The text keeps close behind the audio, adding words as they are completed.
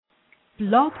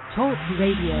Blog Talk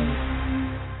Radio.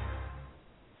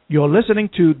 You're listening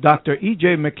to Dr.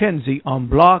 E.J. McKenzie on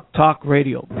Blog Talk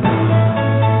Radio.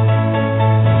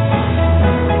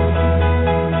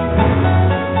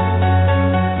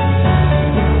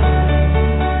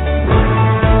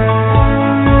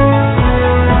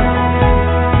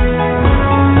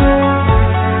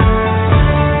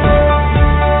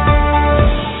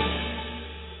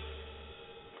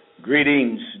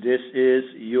 Greetings. This is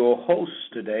your host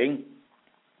today.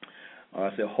 I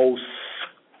said host.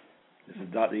 This is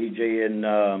Dr. E.J. and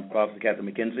Prophet Captain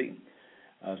McKenzie.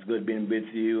 It's good being with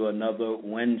you another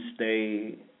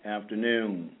Wednesday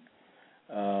afternoon.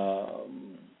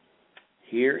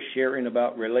 Here, sharing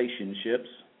about relationships.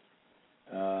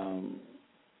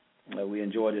 We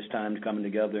enjoy this time coming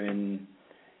together and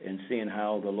seeing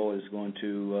how the Lord is going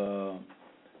to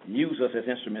use us as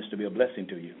instruments to be a blessing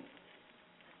to you.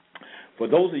 For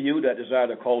those of you that desire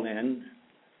to call in,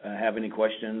 have any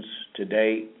questions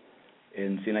today,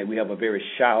 and seem like we have a very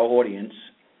shy audience,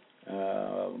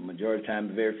 majority of the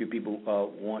time, very few people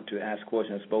want to ask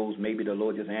questions. I suppose maybe the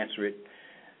Lord just answer it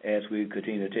as we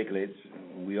continue to articulate.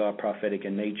 We are prophetic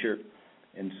in nature,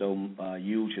 and so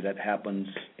usually that happens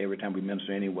every time we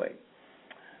minister anyway.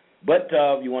 But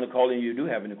if you want to call in, you do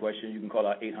have any questions, you can call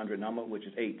our 800 number, which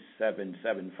is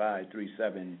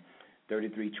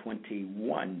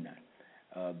 877-537-3321.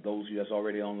 Those of you that's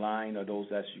already online or those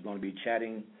that's going to be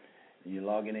chatting and you're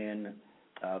logging in,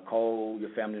 call your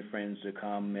family and friends to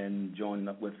come and join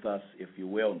up with us if you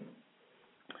will.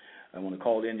 I want to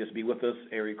call in, just be with us,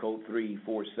 area code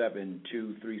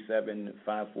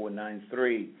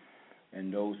 347-237-5493.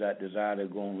 And those that desire to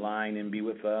go online and be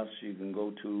with us, you can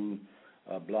go to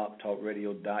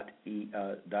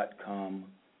blogtalkradio.com,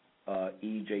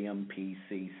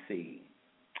 EJMPCC.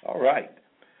 All right.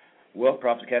 Well,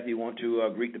 Prophet Kathy, you want to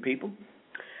greet the people?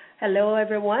 Hello,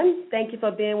 everyone. Thank you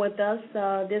for being with us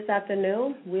this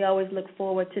afternoon. We always look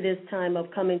forward to this time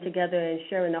of coming together and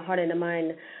sharing the heart and the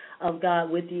mind of God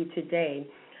with you today.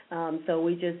 So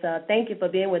we just thank you for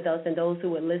being with us and those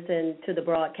who will listen to the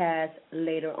broadcast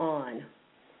later on.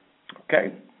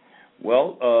 Okay.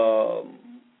 Well,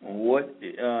 what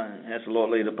has the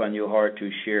Lord laid upon your heart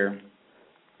to share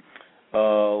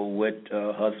with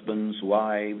husbands,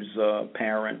 wives,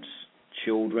 parents,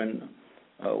 children?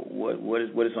 What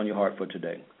is on your heart for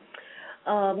today?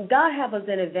 God have us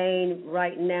in a vein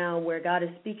right now where God is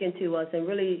speaking to us and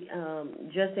really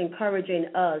just encouraging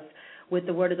us with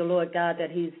the word of the Lord God that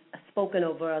He's spoken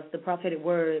over us, the prophetic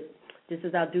word. This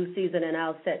is our due season and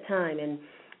our set time. And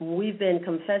we've been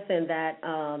confessing that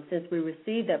since we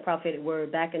received that prophetic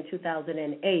word back in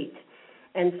 2008.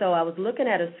 And so I was looking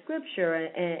at a scripture,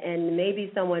 and maybe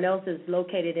someone else is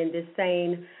located in this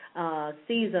same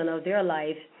season of their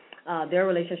life, their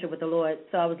relationship with the Lord.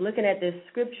 So I was looking at this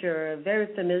scripture, a very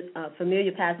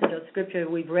familiar passage of scripture.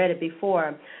 We've read it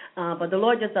before. But the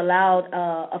Lord just allowed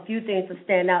a few things to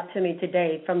stand out to me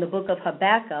today from the book of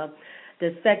Habakkuk,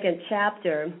 the second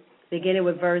chapter, beginning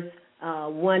with verse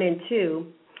 1 and 2.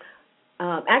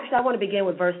 Actually, I want to begin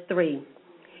with verse 3.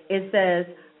 It says,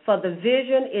 "For the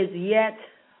vision is yet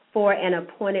for an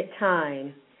appointed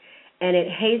time, and it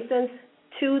hastens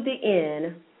to the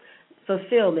end,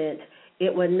 fulfillment.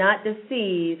 It will not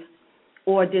deceive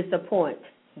or disappoint.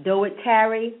 Though it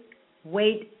tarry,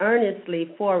 wait earnestly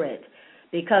for it,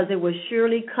 because it will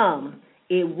surely come.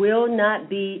 It will not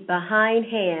be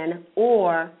behindhand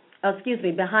on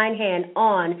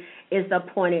its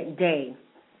appointed day."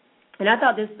 And I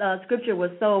thought this scripture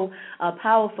was so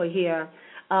powerful here.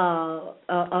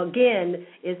 Again,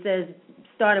 it says,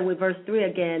 starting with verse 3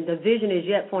 again, the vision is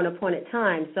yet for an appointed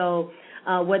time. So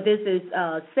what this is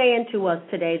saying to us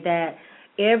today, that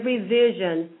every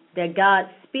vision that God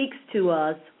speaks to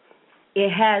us, it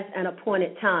has an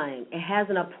appointed time. It has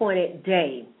an appointed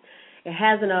day.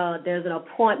 There's an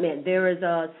appointment. There is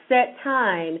a set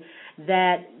time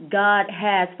that God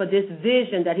has for this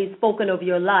vision that He's spoken over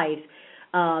your life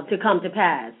to come to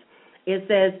pass. It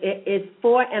says it's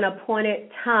for an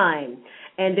appointed time,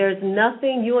 and there's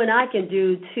nothing you and I can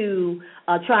do to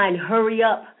try and hurry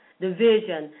up the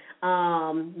vision,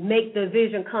 make the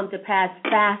vision come to pass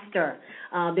faster.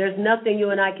 There's nothing you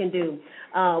and I can do.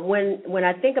 When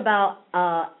I think about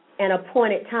an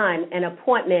appointed time, an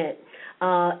appointment,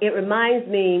 it reminds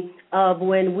me of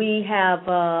when we have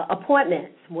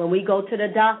appointments. When we go to the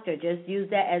doctor, just use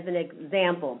that as an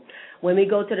example. When we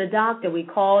go to the doctor, we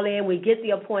call in, we get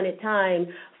the appointed time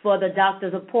for the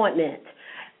doctor's appointment.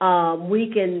 We're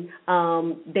given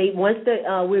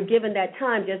that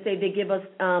time, just say they give us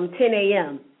 10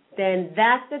 a.m. then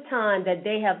that's the time that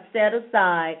they have set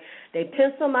aside. They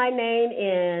pencil my name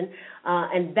in,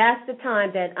 and that's the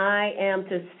time that I am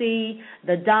to see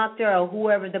the doctor or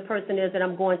whoever the person is that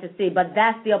I'm going to see. But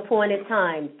that's the appointed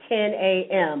time, 10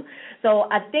 a.m. So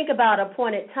I think about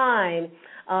appointed time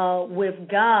with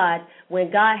God. When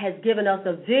God has given us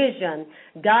a vision,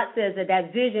 God says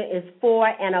that vision is for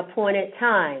an appointed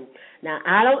time. Now,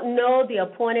 I don't know the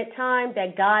appointed time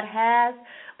that God has,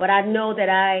 but I know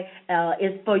that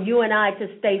it's for you and I to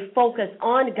stay focused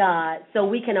on God so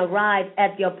we can arrive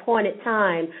at the appointed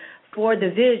time for the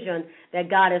vision that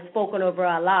God has spoken over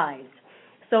our lives.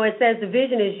 So it says the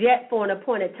vision is yet for an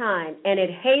appointed time, and it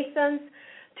hastens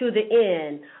to the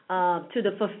end, to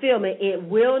the fulfillment. It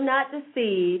will not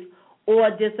deceive or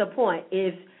disappoint.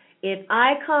 If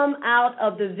I come out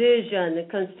of the vision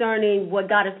concerning what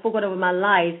God has spoken over my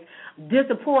life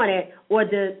disappointed, or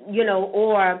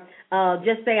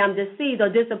just say I'm deceived or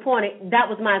disappointed, that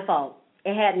was my fault.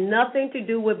 It had nothing to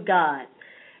do with God.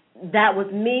 That was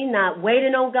me not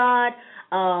waiting on God,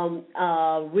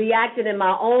 reacting in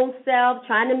my own self,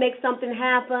 trying to make something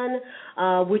happen,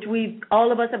 which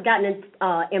all of us have gotten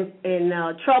in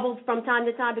troubles from time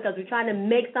to time because we're trying to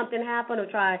make something happen or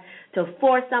try to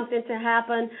force something to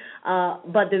happen.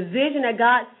 But the vision that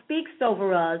God speaks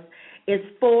over us is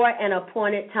for an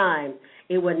appointed time.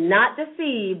 It will not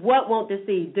deceive. What won't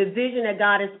deceive? The vision that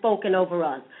God has spoken over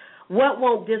us. What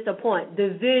won't disappoint? The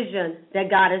vision that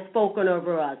God has spoken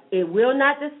over us. It will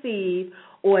not deceive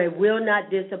or it will not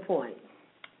disappoint.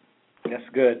 That's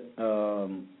good.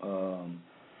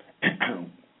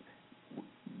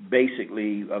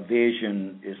 Basically, a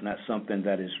vision is not something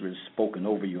that is spoken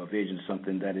over you. A vision is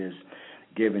something that is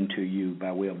given to you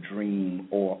by way of dream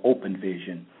or open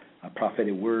vision. A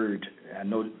prophetic word, I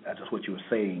know that's what you were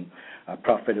saying. A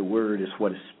prophetic word is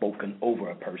what is spoken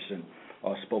over a person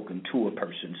or spoken to a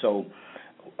person. So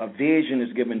a vision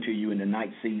is given to you in the night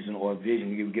season, or a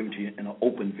vision is given to you in an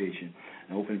open vision.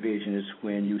 An open vision is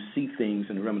when you see things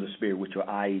in the realm of the spirit with your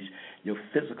eyes, your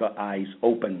physical eyes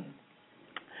open.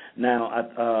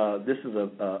 Now, this is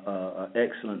an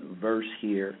excellent verse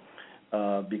here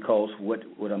because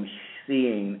what I'm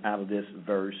seeing out of this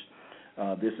verse,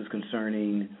 this is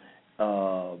concerning,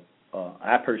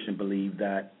 I personally believe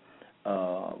that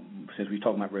since we're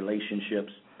talking about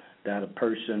relationships, that a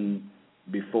person,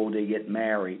 before they get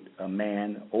married, a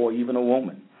man or even a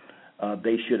woman,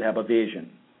 they should have a vision.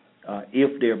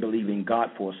 If they're believing God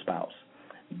for a spouse,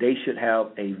 they should have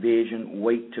a vision,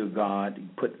 wait to God,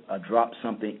 drop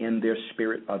something in their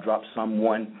spirit, or drop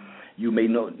someone. You may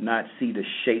not see the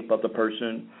shape of the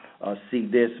person, see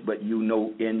this, but you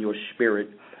know in your spirit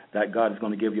that God is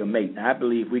going to give you a mate. And I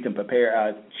believe we can prepare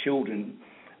our children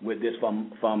with this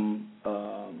from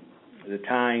the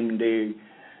time they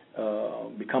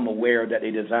become aware that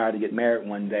they desire to get married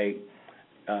one day.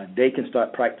 They can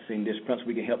start practicing this principle.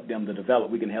 We can help them to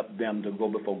develop. We can help them to go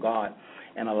before God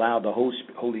and allow the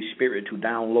Holy Spirit to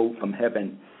download from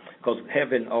heaven, because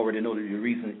heaven already knows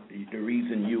the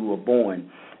reason you were born.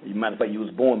 As a matter of fact, you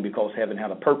was born because heaven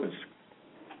had a purpose.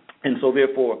 And so,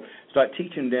 therefore, start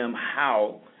teaching them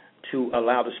how to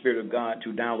allow the Spirit of God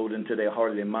to download into their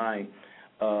heart and their mind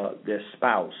their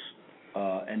spouse.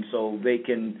 And so they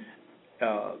can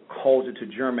cause it to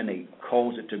germinate,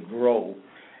 cause it to grow,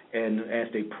 and as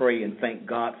they pray and thank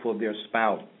God for their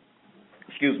spouse.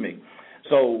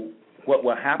 So what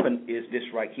will happen is this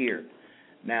right here.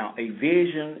 Now, a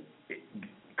vision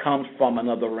comes from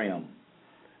another realm.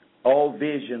 All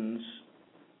visions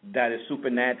that is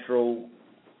supernatural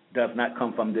does not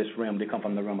come from this realm. They come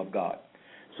from the realm of God.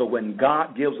 So when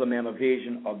God gives a man a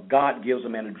vision or God gives a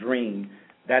man a dream,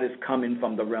 that is coming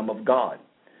from the realm of God.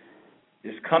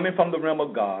 It's coming from the realm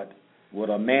of God with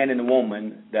a man and a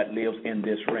woman that lives in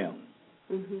this realm.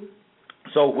 Mm-hmm.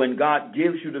 So when God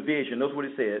gives you the vision, notice what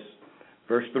it says,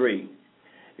 verse 3.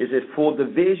 It says, for the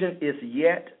vision is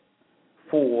yet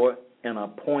for an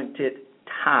appointed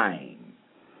time.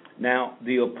 Now,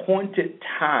 the appointed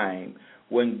time,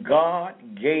 when God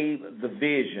gave the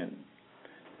vision,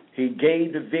 he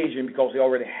gave the vision because he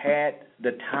already had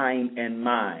the time in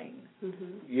mind.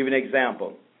 Mm-hmm. Give you an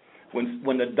example.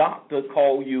 When the doctor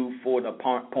called you for an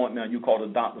appointment, you call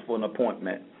the doctor for an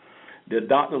appointment, the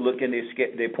doctor look in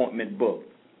the appointment book.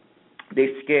 They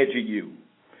schedule you.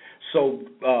 So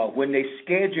when they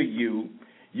schedule you,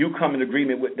 you come in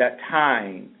agreement with that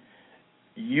time.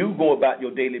 You go about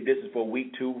your daily business for a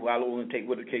week, 2, how long it take,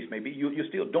 whatever the case may be. You're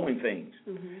still doing things.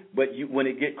 Mm-hmm. But when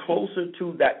it get closer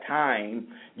to that time,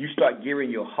 you start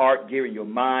gearing your heart, gearing your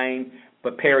mind,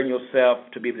 preparing yourself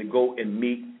to be able to go and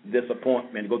meet this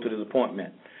appointment, go to this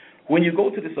appointment. When you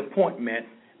go to this appointment,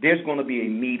 there's going to be a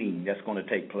meeting that's going to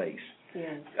take place.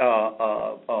 Yes.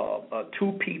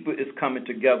 Two people is coming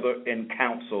together in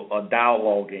counsel or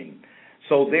dialoguing.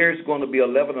 So there's going to be a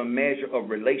level and measure of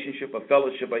relationship, or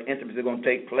fellowship, or intimacy going to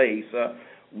take place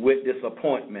with this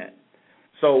appointment.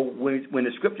 So when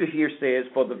the scripture here says,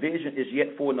 "For the vision is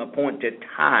yet for an appointed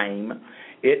time,"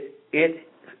 and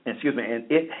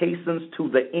it hastens to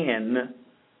the end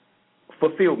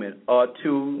fulfillment, or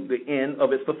to the end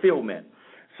of its fulfillment.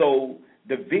 So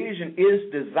the vision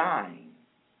is designed.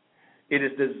 It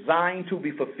is designed to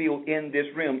be fulfilled in this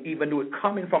realm, even though it's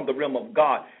coming from the realm of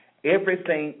God.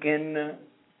 Everything in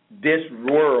this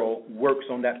world works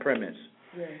on that premise.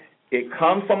 Yes. It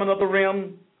comes from another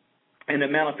realm, and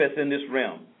it manifests in this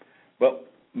realm. But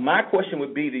my question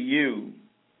would be to you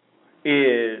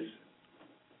is,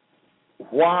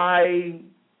 why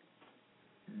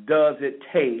does it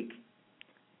take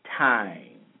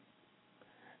time?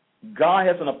 God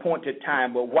has an appointed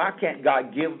time, but why can't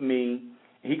God give me,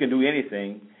 He can do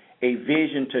anything, a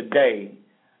vision today?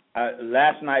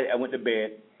 Last night I went to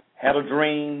bed, had a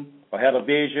dream or had a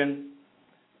vision.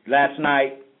 Last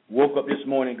night, woke up this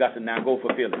morning, got to now go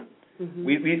fulfill it. Mm-hmm.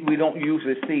 We don't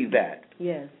usually see that.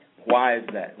 Yes. Why is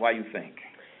that? Why you think?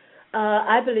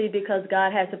 I believe because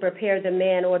God has to prepare the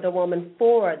man or the woman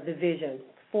for the vision,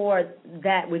 for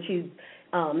that which He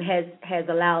has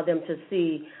allowed them to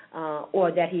see,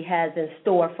 or that He has in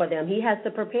store for them. He has to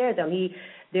prepare them.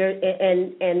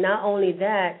 And not only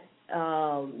that,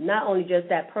 not only just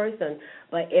that person,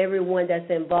 but everyone that's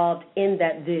involved in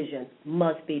that vision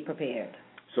must be prepared.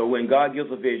 So when God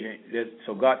gives a vision,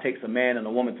 so God takes a man and a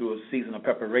woman through a season of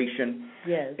preparation.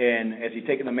 Yes. And as He's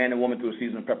taking a man and woman through a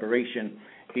season of preparation,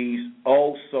 He's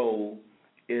also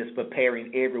is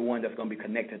preparing everyone that's going to be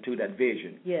connected to that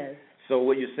vision. Yes. So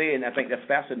what you're saying, I think that's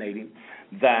fascinating,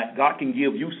 that God can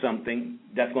give you something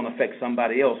that's going to affect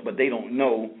somebody else, but they don't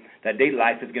know that their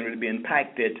life is going to be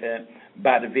impacted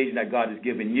by the vision that God has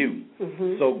given you.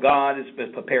 Mm-hmm. So God is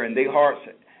preparing their hearts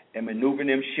and maneuvering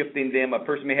them, shifting them. A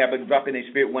person may have a drop in their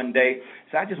spirit one day.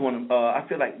 So I just want to, I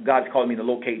feel like God's calling me to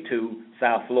locate to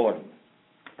South Florida.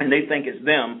 And they think it's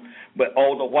them, but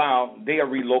all the while they are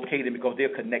relocating because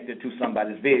they're connected to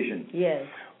somebody's vision. Yes.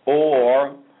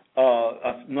 Or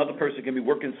another person can be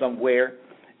working somewhere,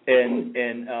 and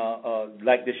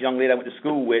like this young lady I went to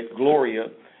school with, Gloria,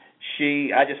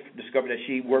 I just discovered that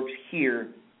she works here,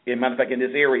 as a matter of fact, in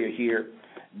this area here,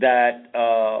 that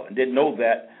didn't know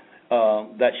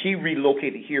that she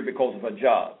relocated here because of a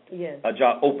job, yes. a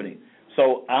job opening.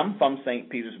 So I'm from St.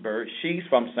 Petersburg. She's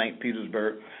from St.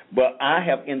 Petersburg, but I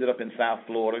have ended up in South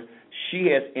Florida. She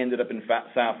has ended up in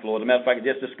South Florida. Matter of fact, I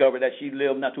just discovered that she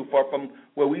lived not too far from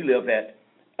where we live at,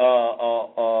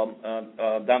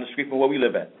 down the street from where we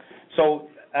live at. So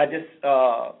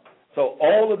so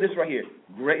all of this right here,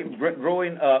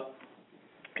 growing up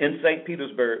in St.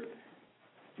 Petersburg,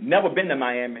 never been to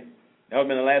Miami. That would have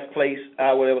been the last place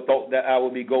I would ever thought that I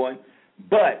would be going.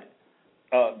 But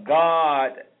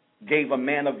God gave a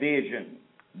man a vision,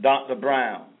 Dr.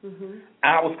 Brown. Mm-hmm.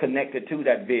 I was connected to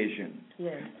that vision.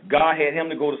 Yes. God had him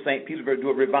to go to St. Petersburg to do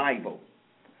a revival.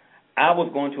 I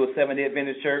was going to a Seventh-day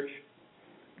Adventist church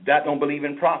that don't believe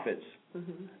in prophets.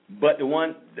 Mm-hmm. But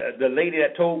the lady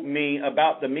that told me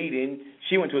about the meeting,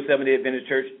 she went to a Seventh-day Adventist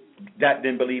church that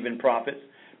didn't believe in prophets,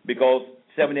 because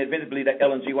Seventh-day Adventists believe that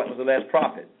Ellen G. White was the last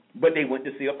prophet. But they went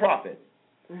to see a prophet.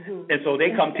 Mm-hmm. And so they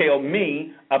come tell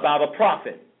me about a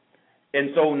prophet.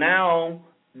 And so now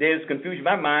there's confusion in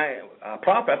my mind. A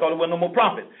prophet, I thought there was no more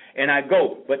prophet. And I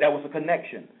go, but that was a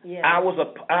connection. Yeah. I was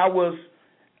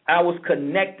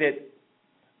connected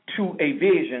to a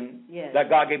vision, yes, that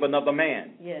God gave another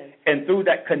man. Yes. And through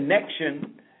that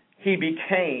connection, he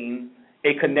became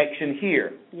a connection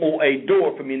here, yes, or a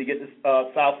door for me to get to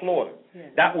South Florida.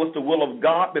 Yes. That was the will of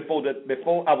God before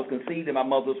I was conceived in my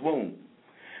mother's womb.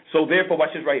 So therefore,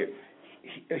 watch this right here.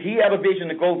 He had a vision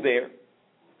to go there.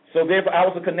 So therefore, I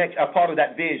was a part of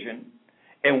that vision.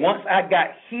 And once I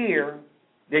got here,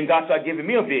 then God started giving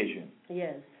me a vision.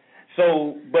 Yes.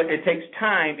 So, but it takes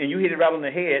time, and you hit it right on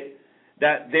the head,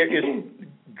 that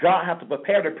God has to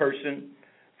prepare the person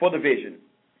for the vision.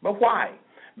 But why?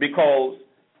 Because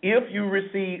if you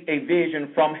receive a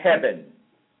vision from heaven,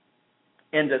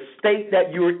 in the state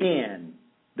that you're in,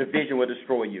 the vision will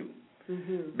destroy you.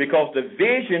 Mm-hmm. Because the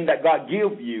vision that God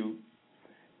gives you,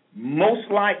 most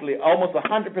likely, almost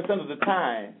 100% of the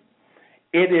time,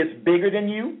 it is bigger than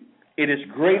you, it is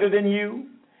greater than you,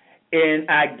 and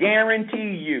I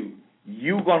guarantee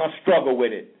you're going to struggle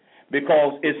with it.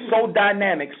 Because it's so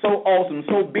dynamic, so awesome,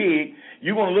 so big,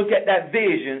 you're going to look at that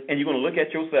vision and you're going to look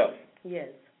at yourself. Yes.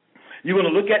 You're going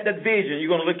to look at that vision,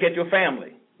 you're going to look at your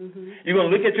family. Mm-hmm. You're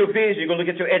going to look at your vision, you're going to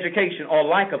look at your education or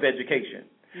lack of education.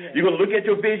 Yes. You're going to look at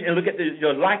your vision and look at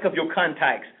your lack of your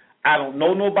contacts. I don't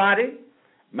know nobody.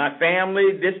 My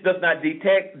family, this does not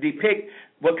depict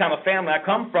what kind of family I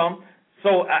come from.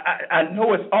 So I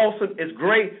know it's awesome, it's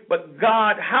great, but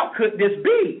God, how could this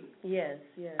be? Yes,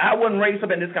 yes. I wasn't raised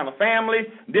up in this kind of family.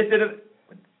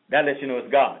 That lets you know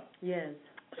it's God. Yes.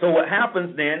 So what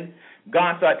happens then,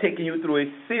 God starts taking you through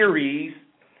a series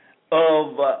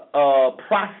of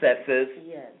processes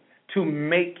to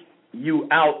make you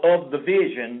out of the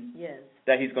vision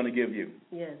that he's going to give you.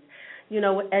 Yes. You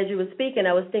know, as you were speaking,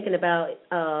 I was thinking about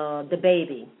the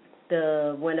baby,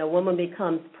 when a woman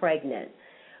becomes pregnant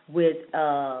with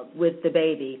the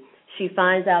baby, she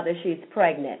finds out that she's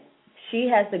pregnant. She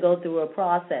has to go through a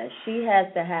process. She has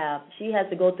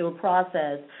to go through a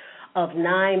process of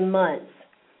 9 months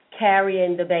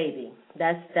carrying the baby.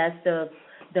 That's the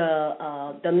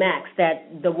max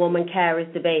that the woman carries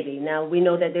the baby. Now, we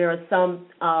know that there are some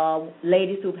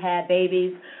ladies who've had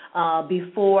babies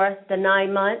before the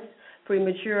 9 months,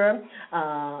 premature,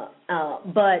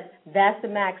 but that's the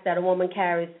max that a woman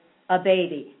carries a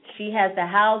baby. She has to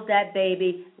house that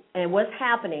baby, and what's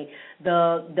happening?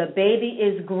 The baby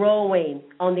is growing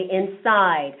on the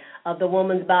inside of the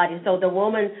woman's body. So the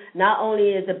woman, not only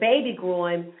is the baby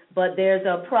growing, but there's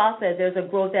a process, there's a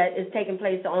growth that is taking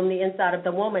place on the inside of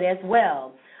the woman as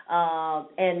well.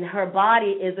 And her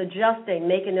body is adjusting,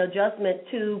 making an adjustment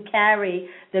to carry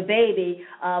the baby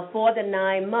for the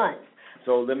 9 months.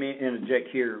 So let me interject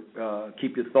here.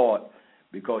 Keep your thought,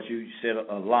 because you said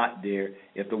a lot there.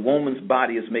 If the woman's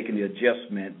body is making the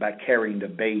adjustment by carrying the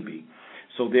baby,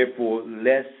 so therefore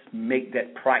let's make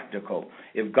that practical.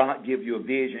 If God gives you a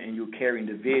vision and you're carrying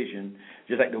the vision,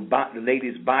 just like the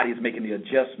lady's body is making the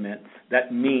adjustment,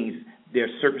 that means there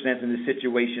are circumstances and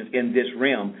situations in this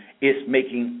realm. It's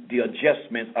making the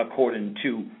adjustments according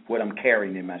to what I'm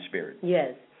carrying in my spirit.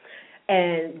 Yes,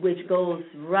 and which goes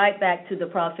right back to the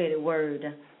prophetic word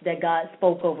that God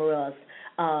spoke over us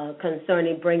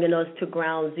concerning bringing us to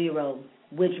ground zero,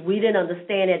 which we didn't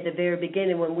understand at the very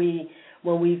beginning when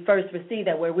we first received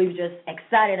that word. We were just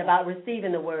excited about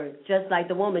receiving the word, just like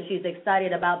the woman. She's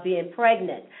excited about being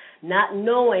pregnant, not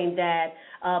knowing that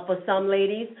for some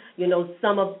ladies, you know,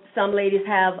 some ladies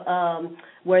have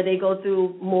where they go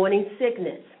through morning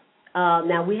sickness.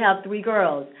 Now, we have 3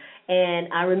 girls, and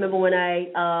I remember when I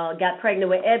got pregnant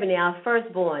with Ebony, our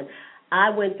firstborn, I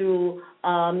went through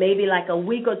maybe like a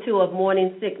week or 2 of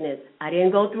morning sickness. I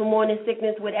didn't go through morning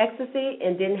sickness with ecstasy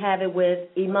and didn't have it with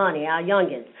Imani, our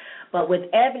youngest. But with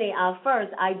Ebony, our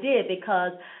first, I did,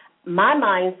 because my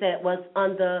mindset was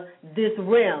under this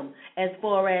realm as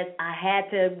far as I had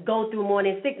to go through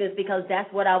morning sickness, because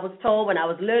that's what I was told when I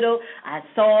was little. I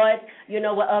saw it, you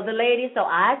know, with other ladies, so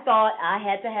I thought I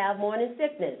had to have morning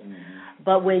sickness. Mm-hmm.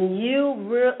 But when you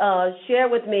share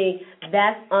with me,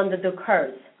 that's under the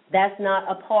curse. That's not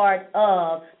a part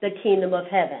of the kingdom of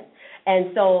heaven. And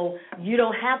so you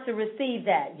don't have to receive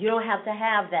that. You don't have to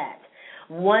have that.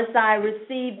 Once I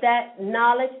received that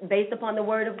knowledge based upon the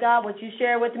word of God, what you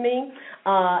share with me,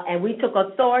 and we took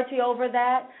authority over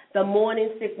that, the morning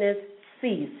sickness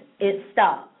ceased. It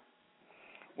stopped.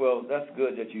 Well, that's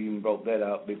good that you even brought that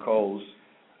out, because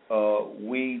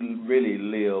we really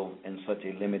live in such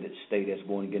a limited state as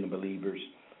born-again believers.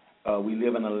 We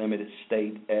live in a limited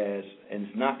state and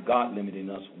it's not God limiting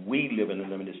us. We live in a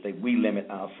limited state. We limit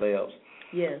ourselves.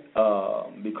 Yes.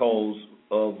 Because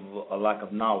of a lack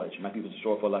of knowledge. My people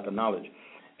destroyed for a lack of knowledge.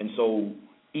 And so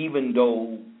even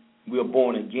though we're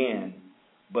born again,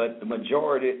 but the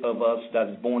majority of us that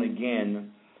is born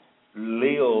again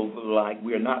live like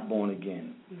we're not born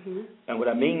again. Mm-hmm. And what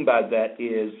I mean by that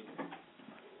is,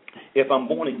 if I'm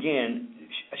born again,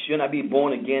 shouldn't I be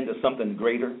born again to something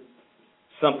greater,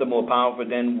 something more powerful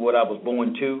than what I was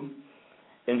born to?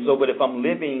 And so, but if I'm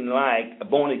living like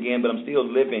born again, but I'm still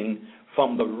living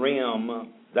from the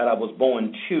realm that I was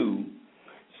born to,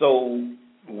 so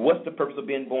what's the purpose of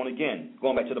being born again?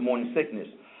 Going back to the morning sickness.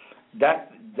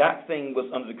 That thing was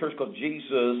under the curse because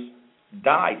Jesus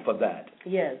died for that.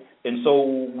 Yes. And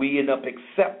so we end up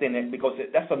accepting it because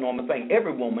that's a normal thing.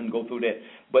 Every woman go through that.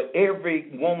 But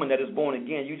every woman that is born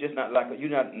again, you're just not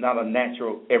not a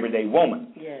natural everyday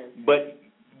woman. Yes. But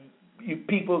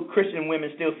people, Christian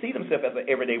women, still see themselves as an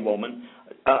everyday woman.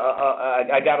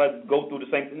 I gotta go through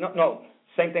the same thing. No,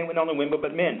 same thing with not only women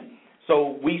but men.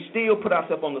 So we still put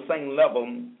ourselves on the same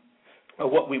level of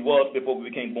what we was before we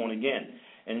became born again.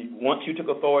 And once you took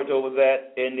authority over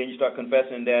that, and then you start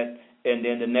confessing that, and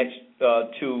then the next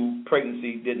 2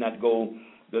 pregnancy did not go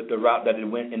the route that it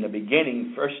went in the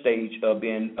beginning, first stage of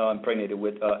being impregnated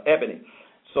with Ebony.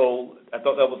 So I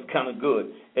thought that was kind of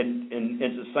good. And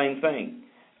it's the same thing.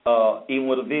 even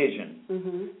with a vision.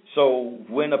 Mm-hmm. So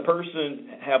when a person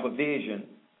have a vision,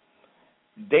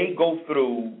 they go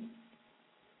through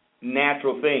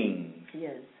natural things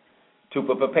Yes. to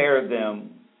prepare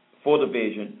them for the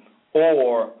vision.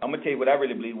 Or, I'm going to tell you what I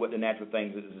really believe what the natural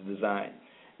things is designed.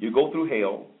 You go through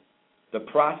hell. The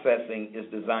processing is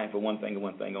designed for one thing and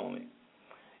one thing only.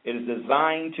 It is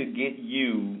designed to get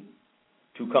you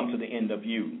to come to the end of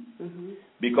you. Mm-hmm.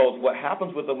 Because what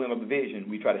happens with the women of vision,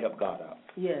 we try to help God out.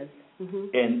 Yes. Mm-hmm.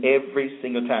 And every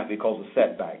single time we cause a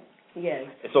setback. Yes.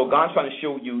 So God's trying to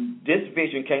show you this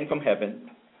vision came from heaven.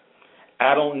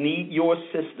 I don't need your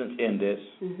assistance in this.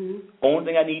 Mm-hmm. Only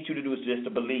thing I need you to do is just to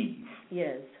believe.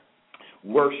 Yes.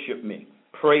 Worship me,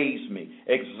 praise me,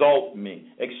 exalt me,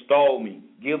 extol me,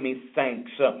 give me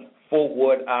thanks for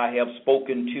what I have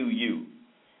spoken to you.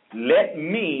 Let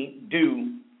me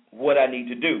do what I need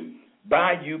to do.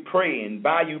 By you praying,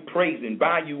 by you praising,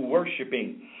 by you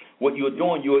worshiping, what you're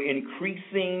doing, you're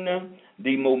increasing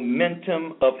the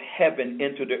momentum of heaven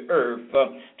into the earth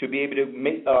to be able to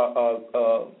make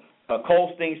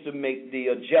cause things to make the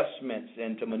adjustments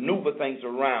and to maneuver things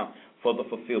around for the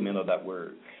fulfillment of that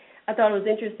word. I thought it was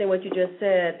interesting what you just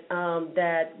said,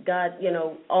 that God,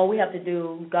 all we have to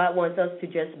do, God wants us to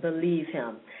just believe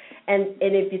him. And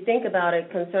if you think about it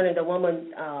concerning the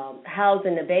woman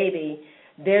housing the baby,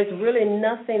 there's really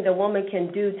nothing the woman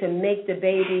can do to make the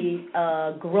baby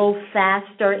grow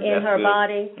faster in her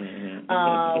body.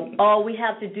 Mm-hmm. All we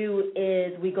have to do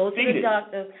is we go to the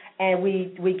doctor and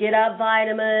we get our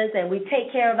vitamins and we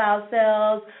take care of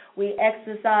ourselves. We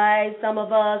exercise, some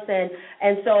of us,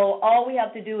 and so all we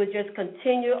have to do is just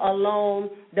continue along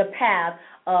the path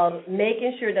of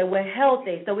making sure that we're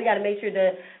healthy. So we got to make sure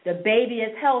that the baby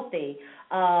is healthy.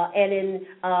 And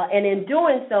in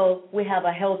doing so, we have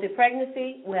a healthy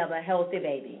pregnancy, we have a healthy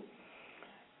baby.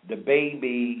 The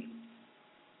baby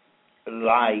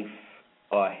life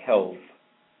or health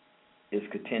is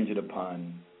contingent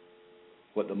upon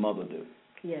what the mother do.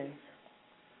 Yes.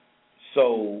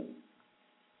 So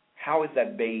how does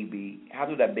that baby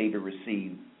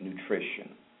receive nutrition,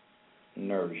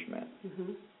 nourishment?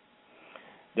 Mm-hmm.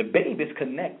 The baby is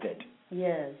connected.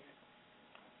 Yes.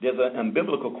 There's an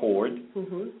umbilical cord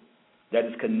mm-hmm. that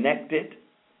is connected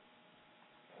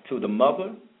to the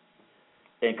mother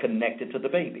and connected to the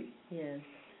baby. Yes.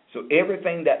 So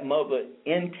everything that mother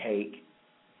intake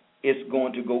is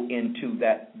going to go into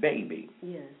that baby.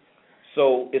 Yes.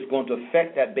 So it's going to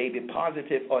affect that baby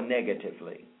positive or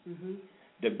negatively. Mm-hmm.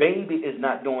 The baby is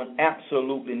not doing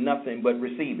absolutely nothing but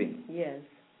receiving. Yes.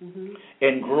 Mm-hmm.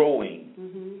 And growing.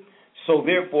 Mm-hmm. So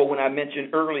therefore, when I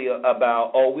mentioned earlier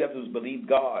about all we have to do is believe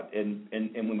God, and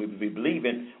when we believe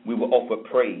in, we will offer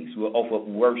praise, we will offer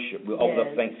worship, we will offer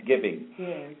up thanksgiving.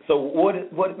 Yes. So what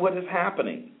is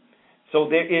happening? So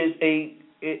there is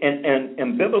an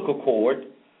umbilical cord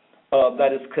that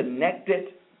is connected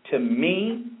to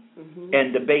me mm-hmm.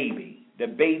 and the baby. The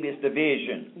baby is the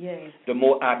vision. Yes. The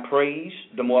more I praise,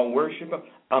 the more I worship,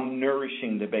 I'm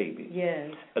nourishing the baby. Yes.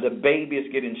 The baby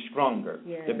is getting stronger.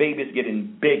 Yes. The baby is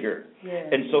getting bigger. Yes.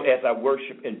 And so as I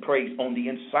worship and praise on the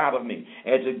inside of me,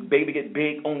 as the baby gets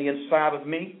big on the inside of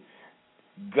me,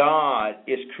 God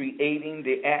is creating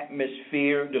the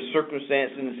atmosphere, the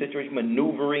circumstances, and the situation,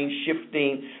 maneuvering,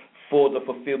 shifting for the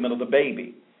fulfillment of the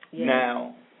baby. Yes.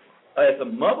 Now, as a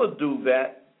mother do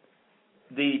that,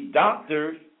 the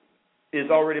doctor is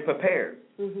already prepared.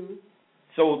 Mm-hmm.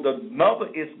 So the mother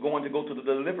is going to go to the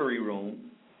delivery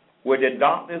room where the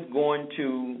doctor is going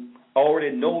to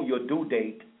already know your due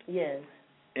date. Yes.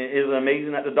 And isn't it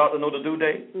amazing that the doctor know the due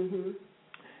date? Mm-hmm.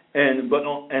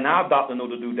 And our doctor know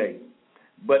the due date.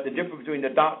 But the difference between the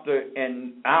doctor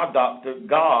and our doctor,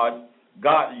 God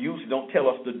usually don't tell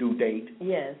us the due date.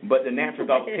 Yes. But the natural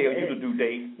doctor tells you the due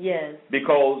date. Yes.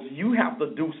 Because you have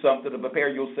to do something to prepare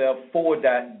yourself for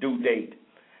that due date.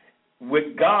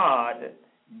 With God,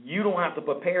 you don't have to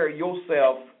prepare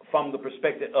yourself from the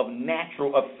perspective of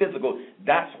natural or physical.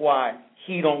 That's why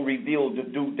he don't reveal the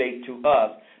due date to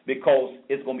us, because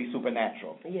it's going to be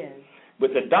supernatural. Yes.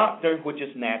 With the doctor, which is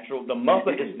natural, the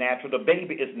mother is natural, the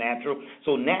baby is natural.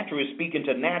 So natural is speaking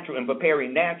to natural and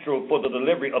preparing natural for the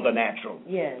delivery of the natural.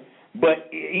 Yes. But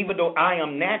even though I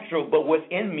am natural, but what's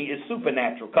in me is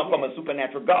supernatural, come from a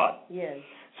supernatural God. Yes.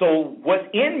 So what's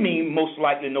in me most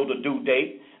likely know the due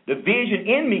date. The vision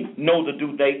in me know the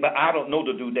due date, but I don't know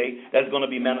the due date that's going to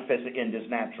be manifested in this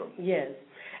natural. Yes.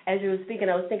 As you were speaking,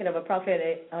 I was thinking of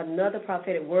another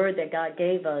prophetic word that God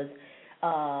gave us.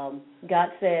 God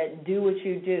said, do what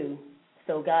you do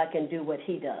so God can do what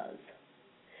he does.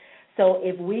 So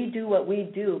if we do what we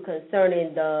do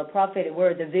concerning the prophetic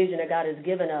word, the vision that God has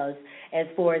given us, as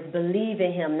far as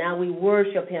believing Him, now we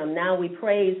worship Him, now we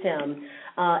praise Him.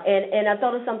 And I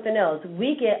thought of something else.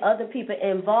 We get other people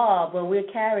involved when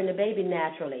we're carrying the baby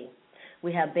naturally.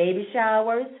 We have baby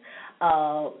showers.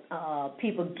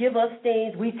 People give us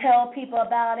things. We tell people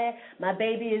about it. My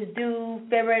baby is due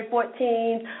February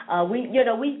 14th.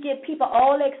 We get people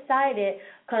all excited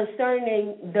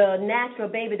concerning the natural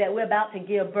baby that we're about to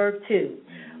give birth to.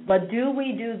 But do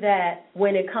we do that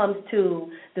when it comes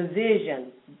to the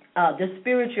vision, the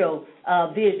spiritual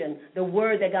vision, the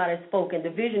word that God has spoken,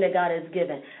 the vision that God has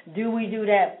given? Do we do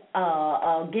that,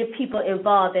 get people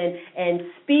involved and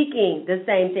speaking the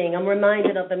same thing? I'm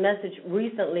reminded of the message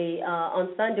recently on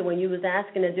Sunday when you was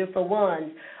asking the different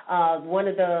ones. One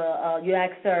of the, you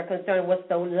asked her concerning what's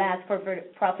the last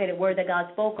prophetic word that God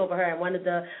spoke over her, and one of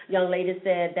the young ladies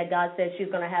said that God said she's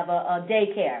going to have a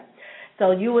daycare.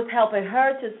 So you was helping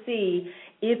her to see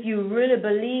if you really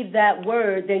believe that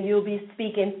word, then you'll be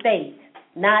speaking faith.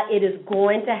 Not it is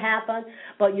going to happen,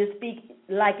 but you speak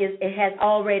like it has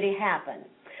already happened.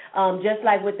 Just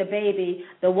like with the baby,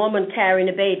 the woman carrying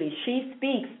the baby, she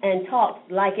speaks and talks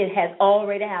like it has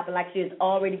already happened, like she has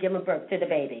already given birth to the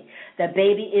baby. The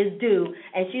baby is due,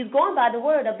 and she's going by the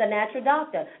word of the natural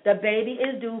doctor. The baby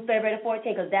is due February 14th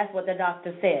because that's what the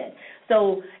doctor said.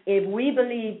 So if we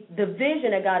believe the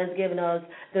vision that God has given us,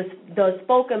 the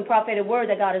spoken prophetic word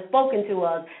that God has spoken to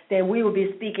us, then we will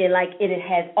be speaking like it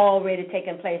has already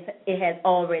taken place. It has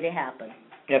already happened.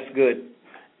 That's good.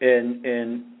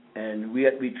 And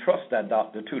we trust that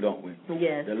doctor too, don't we?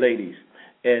 Yes. The ladies.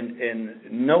 And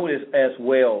notice as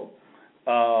well,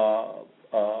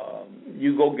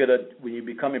 you go get when you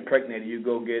become impregnated, you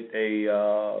go get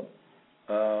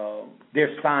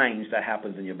there's signs that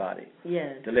happens in your body.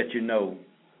 Yes. To let you know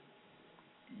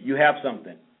you have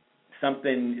something.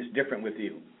 Something is different with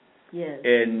you. Yes.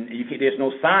 And there's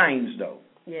no signs, though.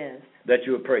 Yes. That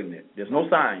you are pregnant. There's no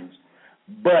signs.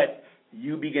 But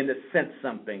you begin to sense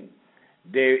something.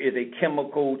 There is a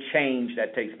chemical change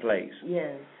that takes place.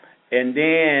 Yes. And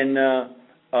then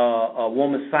a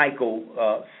woman's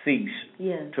cycle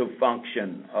ceases to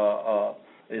function,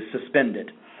 is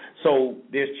suspended. So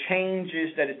there's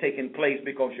changes that are taking place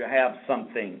because you have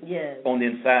something on the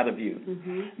inside of you.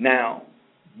 Mm-hmm. Now,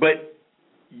 but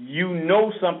you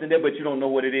know something there, but you don't know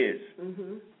what it is.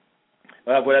 Mm-hmm.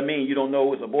 What I mean, you don't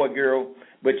know it's a boy, girl,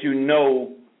 but you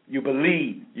know. You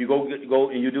believe. You go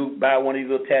and you do buy one of these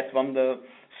little tests from the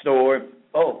store.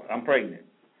 Oh, I'm pregnant.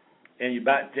 And you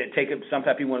take it.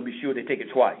 Sometimes people want to be sure they take it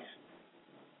twice.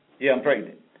 Yeah, I'm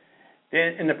pregnant.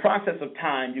 Then in the process of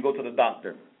time, you go to the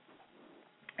doctor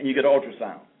and you get an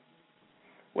ultrasound.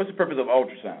 What's the purpose of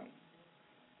ultrasound?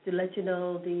 To let you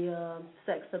know the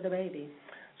sex of the baby.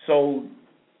 So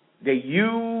they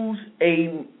use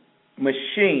a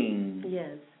machine.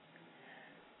 Yes.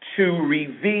 To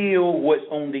reveal what's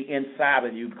on the inside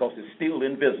of you because it's still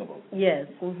invisible. Yes.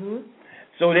 Mm-hmm.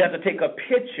 So they have to take a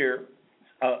picture,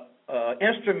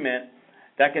 instrument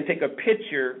that can take a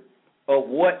picture of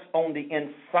what's on the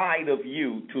inside of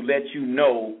you to let you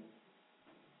know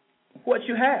what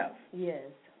you have. Yes.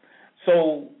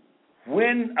 So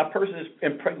when a person is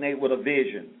impregnated with a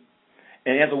vision,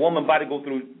 and as a woman's body go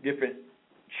through different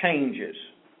changes,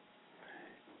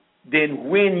 then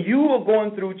when you are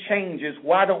going through changes,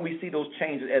 why don't we see those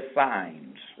changes as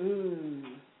signs?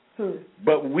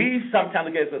 But we sometimes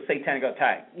look at it as a satanic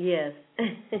attack. Yes.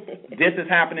 This is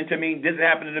happening to me. This is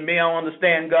happening to me. I don't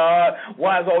understand God.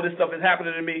 Why is all this stuff is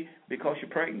happening to me? Because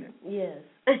you're pregnant. Yes.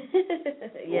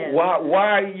 Yes. Why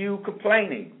are you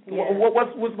complaining? Yes.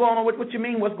 What's going on? What you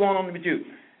mean? What's going on with you?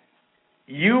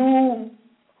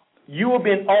 You are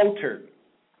being altered.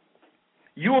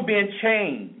 You are being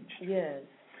changed. Yes.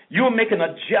 You are making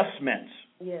adjustments.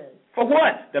 Yes. For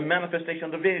what? The manifestation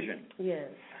of the vision. Yes.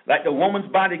 Like the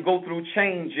woman's body go through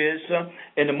changes,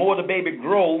 and the more the baby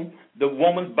grow, the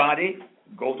woman's body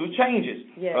go through changes.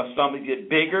 Yes. Her stomach get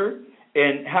bigger,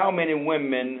 and how many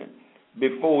women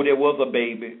before there was a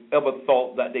baby ever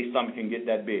thought that their stomach can get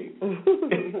that big?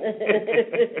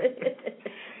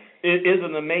 It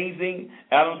isn't amazing.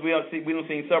 Adams, we don't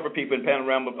see several people in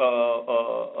Panorama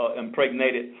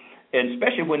impregnated, and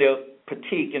especially when they're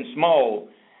petite and small,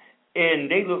 and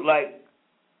they look like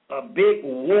a big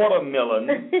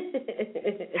watermelon.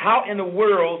 How in the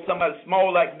world somebody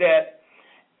small like that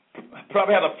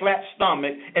probably had a flat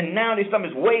stomach, and now their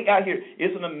stomach is way out here?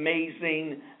 Isn't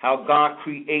amazing how God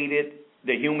created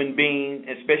the human being,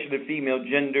 especially the female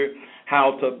gender,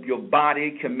 how your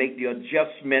body can make the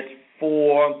adjustments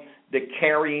for the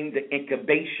carrying, the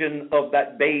incubation of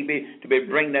that baby to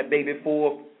bring that baby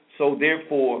forth. So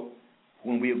therefore,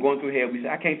 when we are going through hell, we say,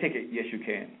 I can't take it. Yes, you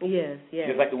can. Yes, yes.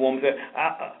 Just like the woman said,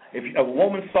 if a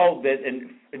woman saw that and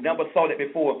never saw that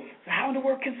before, how in the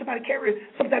world can somebody carry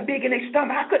something that big in their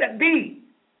stomach? How could that be?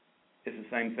 It's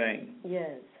the same thing.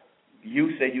 Yes.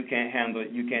 You say you can't handle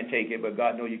it, you can't take it, but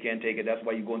God knows you can't take it. That's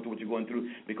why you're going through what you're going through,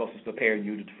 because it's preparing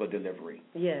you for delivery.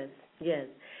 Yes, yes.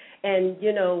 And,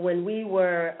 you know, when we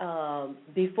were,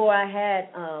 before I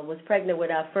was pregnant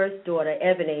with our first daughter,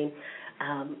 Ebony,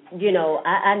 you know,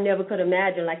 I never could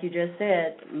imagine, like you just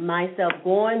said, myself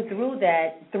going through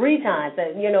that 3 times,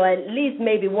 you know, at least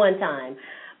maybe 1 time.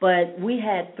 But we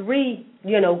had 3,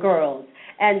 you know, girls.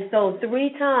 And so 3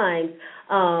 times,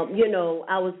 you know,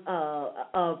 I was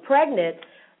pregnant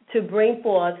to bring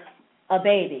forth a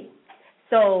baby.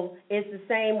 So it's the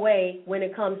same way when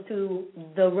it comes to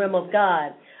the realm of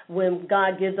God. When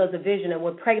God gives us a vision and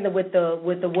we're pregnant with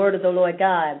the word of the Lord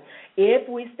God, if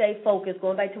we stay focused,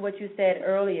 going back to what you said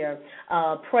earlier,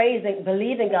 praising,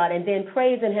 believing God, and then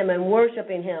praising Him and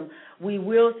worshiping Him, we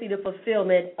will see the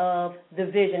fulfillment of the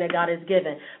vision that God has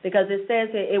given. Because it says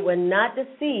here, it will not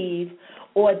deceive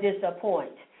or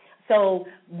disappoint. So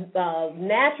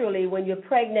naturally, when you're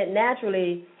pregnant,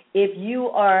 naturally, if you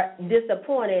are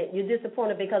disappointed, you're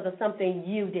disappointed because of something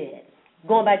you did.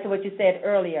 Going back to what you said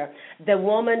earlier,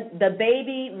 the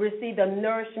baby received the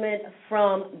nourishment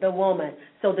from the woman.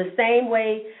 So the same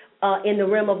way in the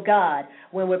realm of God,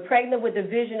 when we're pregnant with the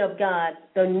vision of God,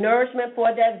 the nourishment for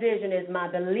that vision is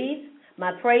my belief,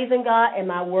 my praising God, and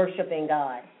my worshiping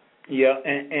God. Yeah,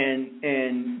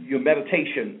 and your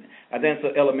meditation, I think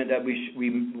it's an element that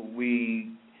we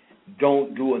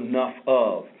don't do enough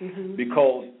of,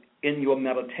 because in your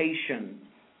meditation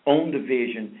on the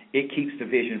vision, it keeps the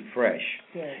vision fresh.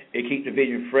 Yes. It keeps the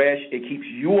vision fresh. It keeps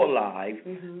you alive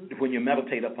when you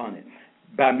meditate upon it.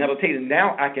 By meditating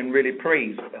now, I can really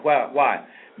praise. Why?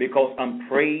 Because I'm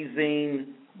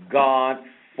praising God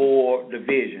for the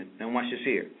vision. And watch this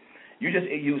here. You just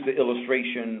used the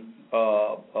illustration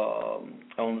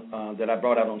that I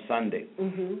brought out on Sunday.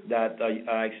 That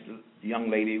I asked the young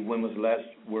lady, when was the last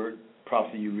word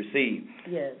prophecy you received?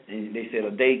 Yes. And they said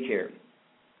a daycare.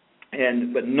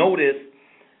 But notice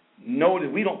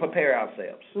we don't prepare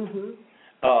ourselves.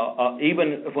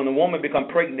 Even when a woman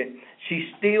becomes pregnant, she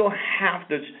still have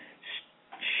to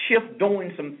shift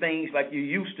doing some things like you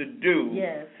used to do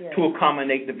to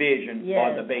accommodate the vision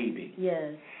or the baby.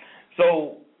 Yes.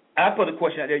 So I put a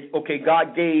question out there. Okay,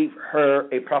 God gave her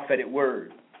a prophetic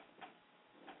word.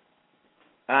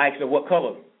 I asked her, what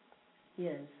color?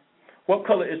 Yes. What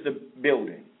color is the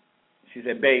building? She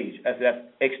said beige. I said, that's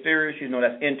exterior. She said,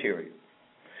 that's interior.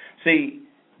 See,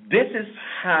 this is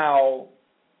how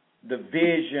the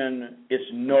vision is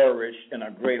nourished in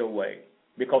a greater way.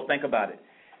 Because think about it.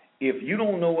 If you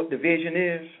don't know what the vision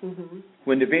is,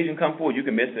 when the vision comes forward, you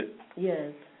can miss it.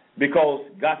 Yes. Because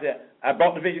God said, I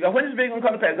brought the vision. God, when is the vision going to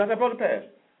come to pass? God said, I brought it to pass.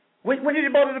 When did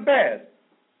you brought it to pass?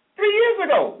 3 years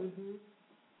ago.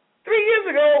 3 years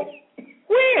ago.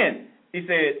 When? He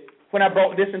said, when I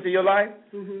brought this into your life,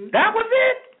 that was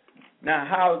it. Now,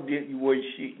 how was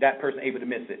that person able to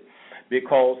miss it?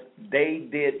 Because they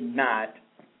did not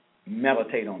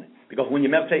meditate on it. Because when you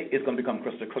meditate, it's going to become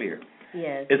crystal clear.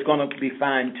 Yes. It's going to be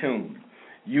fine-tuned.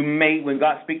 You may, when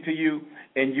God speaks to you,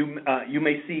 and you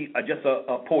may see just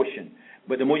a portion.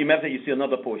 But the more you meditate, you see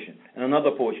another portion, and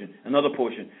another portion, another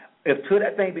portion. Until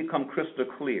that thing become crystal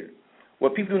clear.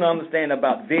 What people don't understand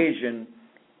about vision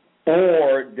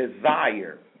or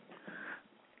desire,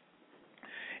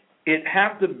 it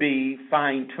has to be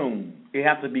fine-tuned. It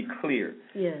has to be clear.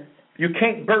 Yes. You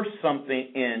can't burst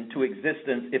something into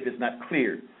existence if it's not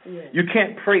clear. Yes. You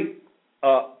can't pray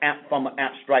from an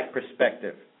abstract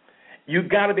perspective. You've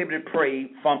got to be able to pray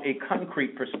from a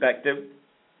concrete perspective.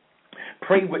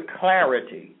 Pray with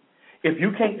clarity. If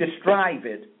you can't describe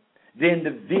it, then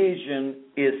the vision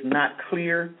is not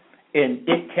clear, and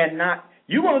it cannot.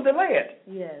 You want to delay it.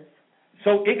 Yes.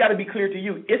 So it got to be clear to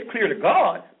you. It's clear to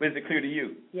God, but is it clear to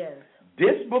you? Yes.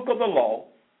 This book of the law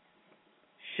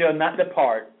shall not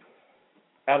depart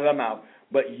out of thy mouth,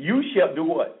 but you shall do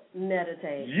what?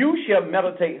 Meditate. You shall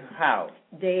meditate how?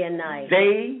 Day and night.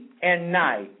 Day and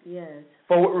night. Yes.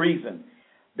 For what reason?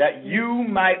 That you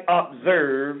might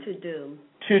observe To do.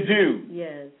 to do.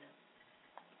 Yes.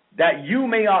 That you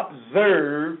may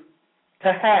observe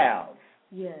to have.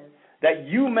 Yes. That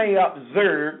you may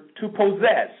observe to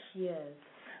possess. Yes.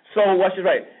 So what should I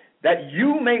write? That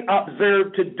you may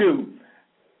observe to do.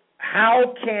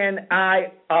 How can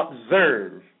I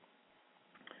observe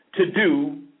to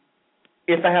do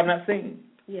if I have not seen?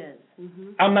 Yes.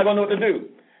 I'm not going to know what to do.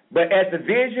 But as the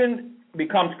vision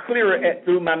becomes clearer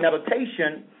through my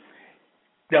meditation,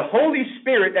 the Holy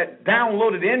Spirit that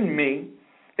downloaded in me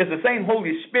is the same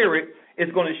Holy Spirit is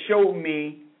going to show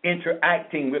me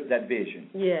interacting with that vision.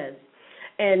 Yes.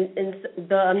 And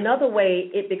another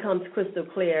way it becomes crystal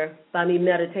clear by me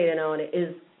meditating on it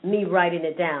is me writing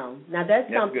it down. Now,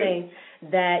 that's something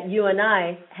that you and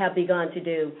I have begun to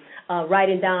do,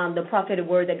 writing down the prophetic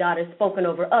word that God has spoken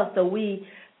over us, so we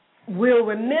will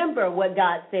remember what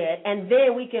God said, and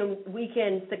then we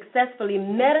can successfully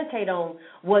meditate on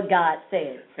what God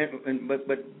said.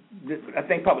 But I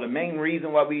think probably the main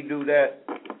reason why we do that,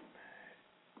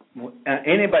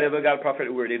 anybody ever got a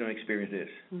prophetic word, they don't experience this.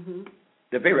 Mm-hmm.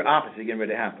 The very opposite is getting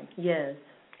ready to happen. Yes.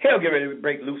 Hell get ready to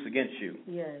break loose against you.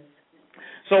 Yes.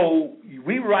 So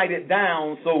we write it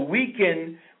down so we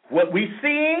can, what we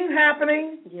seeing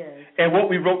happening, yes, and what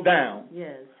we wrote down.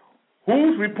 Yes.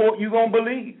 Whose report you going to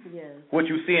believe? Yes. What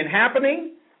you seeing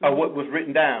happening or what was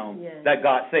written down that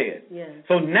God said? Yes.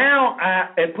 So now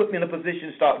it put me in a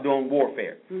position to start doing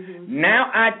warfare. Mm-hmm. Now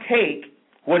I take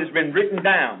what has been written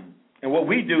down, and what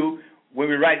we do when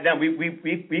we write it down,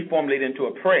 we formulate it into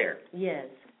a prayer. Yes.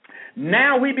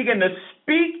 Now we begin to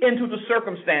speak into the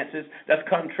circumstances that's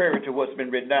contrary to what's been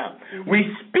written down. Mm-hmm. We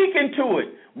speak into it.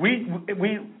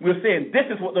 We're saying, this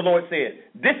is what the Lord said.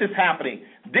 This is happening.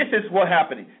 This is what's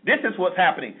happening. This is what's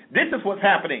happening. This is what's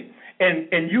happening.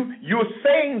 And you're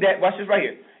saying that, watch this right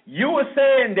here. You were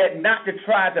saying that not to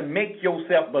try to make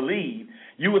yourself believe.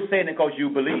 You were saying it because you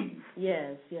believe.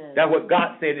 Yes, yes. That what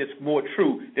God said is more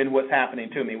true than what's happening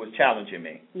to me, what's challenging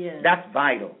me. Yes. That's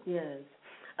vital. Yes.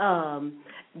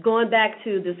 Going back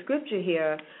to the scripture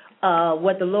here,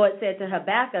 what the Lord said to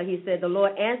Habakkuk, he said, the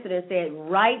Lord answered and said,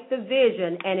 write the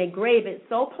vision and engrave it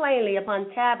so plainly upon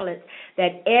tablets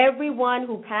that everyone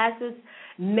who passes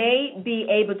may be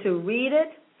able to read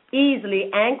it easily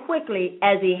and quickly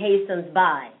as he hastens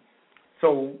by.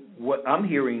 So what I'm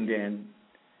hearing then,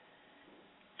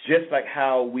 just like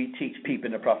how we teach people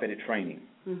in the prophetic training,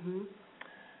 mm-hmm.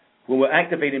 when we're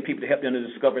activating people to help them to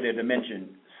discover their dimension,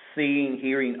 seeing,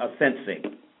 hearing, or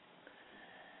sensing.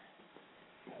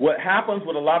 What happens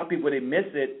with a lot of people when they miss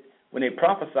it, when they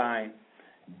prophesy,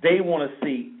 they want to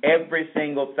see every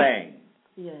single thing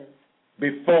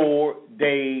before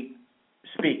they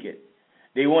speak it.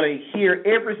 They want to hear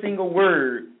every single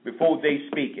word before they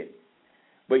speak it.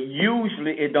 But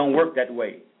usually it don't work that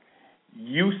way.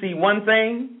 You see one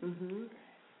thing, mm-hmm.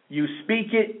 you speak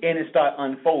it, and it starts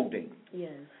unfolding.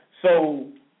 Yes. So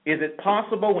is it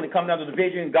possible when it comes down to the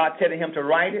vision, God telling him to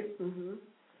write it, mm-hmm.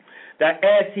 that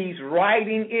as he's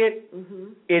writing it, mm-hmm.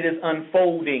 it is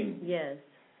unfolding? Yes.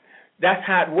 That's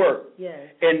how it works. Yes.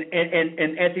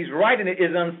 And as he's writing it,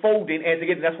 is unfolding. As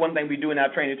again, that's one thing we do in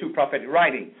our training too, prophetic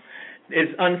writing.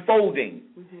 It's unfolding.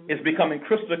 Mm-hmm. It's becoming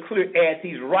crystal clear as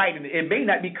he's writing it. It may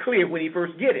not be clear when he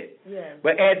first get it,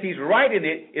 but as he's writing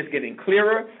it, it's getting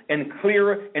clearer and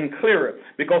clearer and clearer.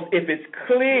 Because if it's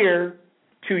clear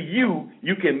to you,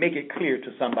 you can make it clear to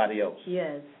somebody else.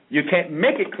 Yes. You can't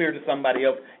make it clear to somebody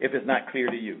else if it's not clear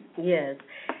to you. Yes.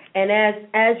 And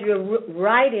as you're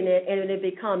writing it and it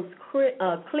becomes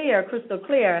clear, crystal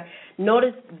clear,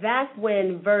 notice that's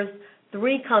when verse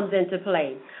 3 comes into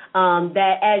play.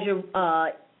 That as you,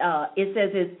 it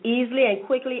says as easily and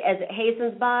quickly as it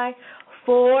hastens by,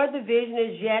 for the vision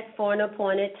is yet for an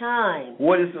appointed time.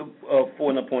 What is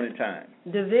for an appointed time?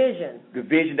 The vision. The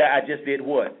vision that I just did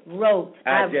what? Wrote.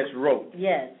 I just wrote.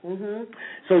 Yes. Mm-hmm.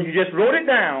 So you just wrote it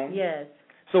down. Yes.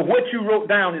 So what you wrote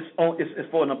down is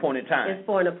for an appointed time. It's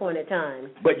for an appointed time.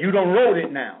 But you don't wrote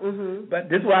it now. Mm-hmm. But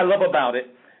this is what I love about it.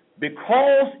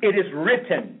 Because it is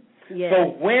written. Yes.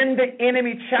 So when the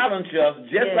enemy challenges us,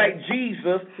 just like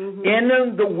Jesus mm-hmm.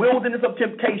 in the wilderness of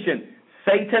temptation,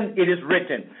 Satan, it is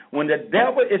written. When the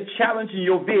devil is challenging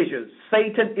your vision,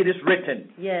 Satan, it is written.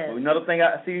 Yes. Well, another thing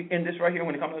I see in this right here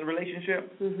when it comes to the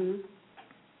relationship, mm-hmm.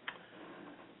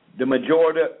 the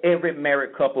majority of every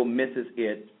married couple misses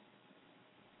it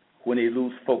when they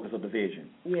lose focus of the vision.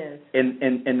 Yes.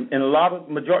 And a lot of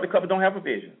majority of couples don't have a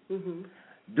vision. Mm-hmm.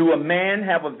 Do a man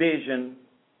have a vision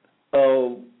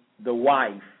of the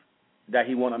wife that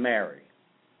he want to marry?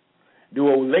 Do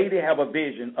a lady have a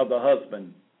vision of the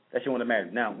husband that she want to marry?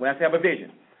 Now, when I say have a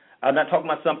vision, I'm not talking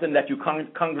about something that you're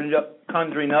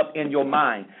conjuring up in your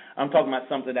mind. I'm talking about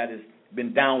something that has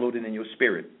been downloaded in your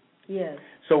spirit. Yes.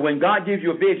 So when God gives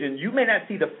you a vision, you may not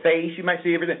see the face, you might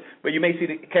see everything, but you may see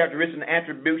the characteristics and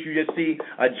attributes. You just see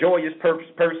a joyous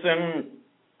person,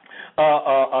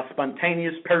 a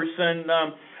spontaneous person,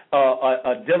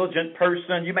 a diligent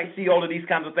person. You might see all of these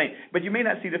kinds of things, but you may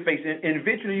not see the face. And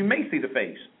eventually you may see the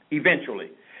face.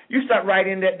 Eventually. You start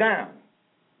writing that down.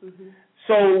 Mm-hmm.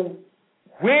 So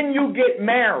when you get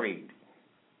married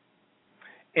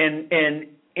and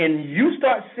and you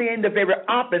start seeing the very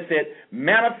opposite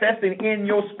manifesting in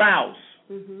your spouse,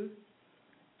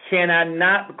 can I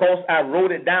not, because I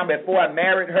wrote it down before I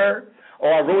married her,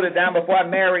 or I wrote it down before I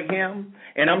married him,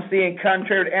 and I'm seeing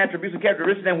contrary attributes and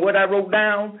characteristics in what I wrote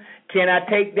down, can I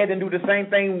take that and do the same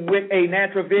thing with a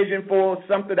natural vision for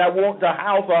something I want, a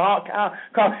house or a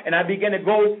car, and I begin to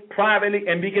go privately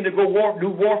and begin to go do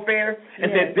warfare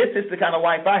and say, this is the kind of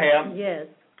wife I have. Yes.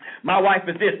 My wife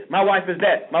is this, my wife is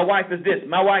that, my wife is this,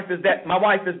 my wife is that, my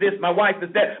wife is this, my wife is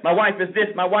that, my wife is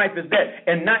this, my wife is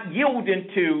that, and not yielding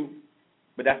to,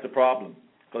 but that's the problem.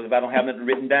 Because if I don't have nothing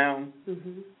written down,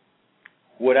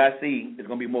 what I see is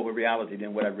going to be more of a reality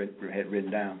than what I had written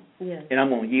down. Yes. And I'm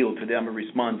going to yield to that. I'm going to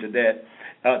respond to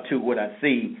that, to what I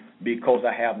see, because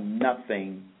I have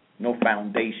nothing, no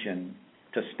foundation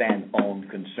to stand on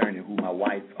concerning who my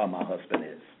wife or my husband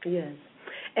is. Yes.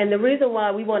 And the reason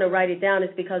why we want to write it down is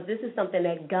because this is something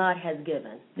that God has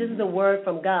given. This is a word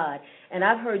from God. And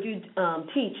I've heard you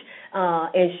teach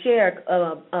and share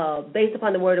based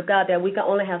upon the word of God that we can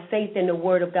only have faith in the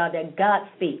word of God that God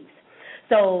speaks.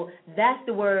 So that's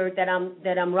the word that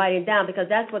I'm writing down, because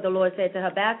that's what the Lord said to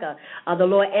Habakkuk. The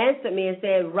Lord answered me and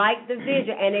said, write the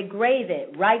vision and engrave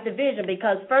it. Write the vision,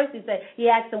 because first he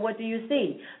asked him, what do you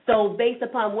see? So based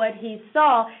upon what he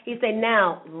saw, he said,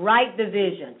 now write the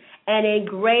vision and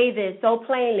engrave it so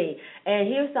plainly. And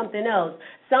here's something else.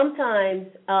 Sometimes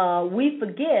we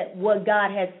forget what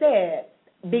God has said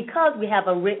because we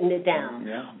haven't written it down,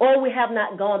 or we have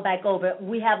not gone back over it.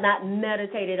 We have not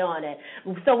meditated on it.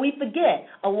 So we forget.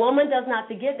 A woman does not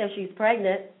forget that she's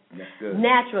pregnant.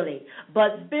 Naturally.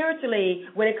 But spiritually,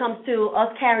 when it comes to us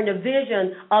carrying the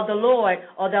vision of the Lord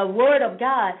or the word of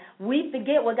God, we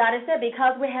forget what God has said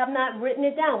because we have not written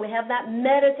it down. We have not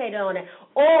meditated on it,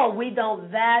 or we don't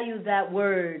value that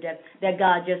word that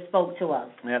God just spoke to us.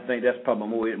 And I think that's probably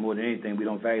more than anything. We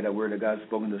don't value that word that God has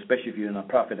spoken to, especially if you're in a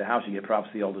prophetic house. You get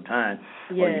prophecy all the time,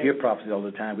 or you hear prophecy all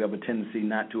the time. We have a tendency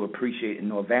not to appreciate it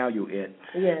nor value it.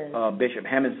 Bishop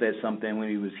Hammond said something when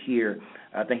he was here.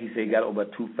 I think he said he got over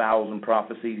 2,000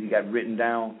 prophecies. He got written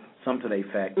down, some to that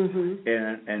effect.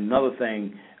 And another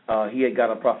thing, he had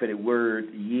got a prophetic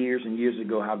word years and years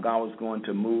ago how God was going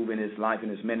to move in his life and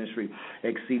his ministry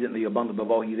exceedingly abundant above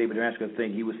all he was able to answer a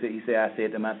thing. I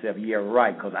said to myself, yeah,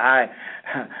 right, because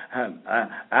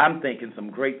I'm thinking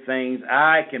some great things.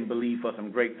 I can believe for some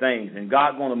great things. And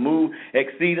God's going to move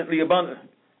exceedingly abundant.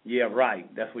 Yeah, right.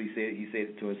 That's what he said. He said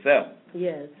it to himself.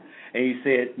 Yes. And he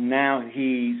said now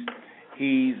he's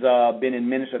been in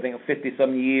ministry, I think,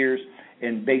 50-some years,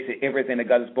 and basically everything that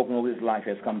God has spoken over his life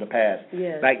has come to pass.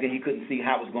 Back then he couldn't see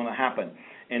how it was going to happen.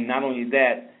 And not only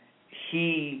that,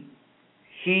 he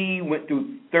went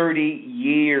through 30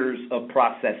 years of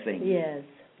processing.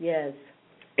 Yes.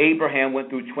 Abraham went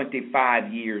through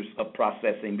 25 years of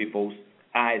processing before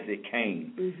Isaac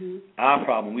came. Our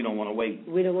problem, we don't want to wait.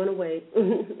 We don't want to wait.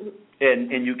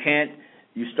 And you can't.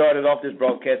 You started off this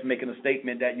broadcast making a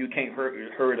statement that you can't hurry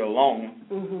it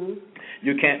along.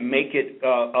 You can't make it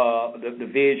the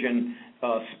vision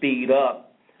speed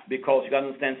up, because you got to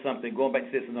understand something. Going back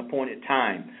to this, an appointed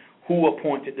time. Who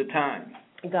appointed the time?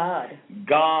 God.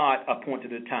 God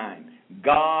appointed the time.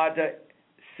 God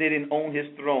sitting on his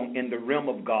throne in the realm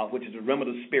of God, which is the realm of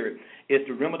the Spirit. It's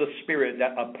the realm of the Spirit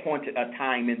that appointed a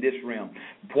time in this realm.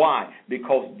 Why?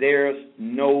 Because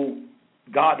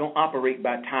God don't operate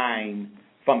by time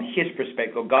from his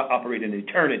perspective. God operates in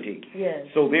eternity.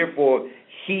 So therefore,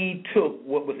 he took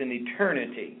what was in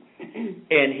eternity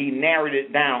and he narrowed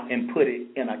it down and put it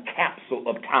in a capsule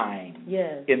of time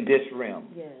in this realm.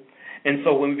 And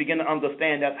so when we begin to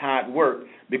understand that's how it worked,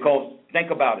 because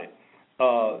think about it.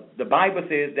 The Bible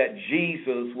says that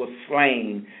Jesus was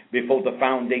slain before the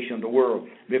foundation of the world.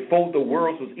 Before the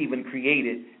world was even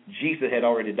created, Jesus had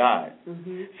already died.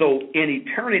 So in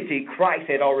eternity, Christ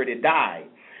had already died.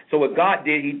 So what God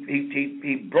did,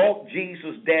 he brought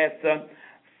Jesus' death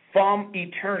from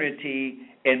eternity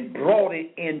and brought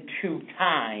it into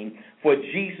time for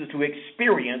Jesus to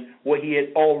experience what he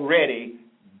had already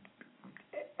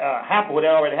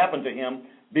happened to him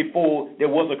before there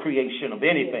was a creation of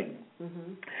anything.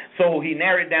 So he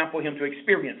narrowed it down for him to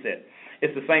experience it.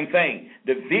 It's the same thing.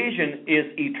 The vision is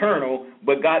eternal,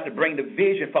 but God, to bring the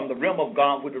vision from the realm of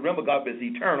God, with the realm of God is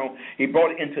eternal, he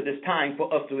brought it into this time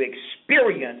for us to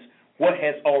experience what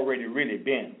has already really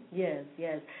been.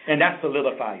 And that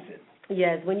solidifies it.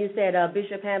 Yes, when you said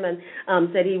Bishop Hammond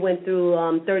said he went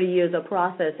through 30 years of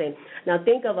processing. Now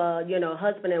think of a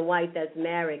husband and wife that's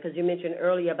married, because you mentioned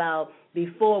earlier about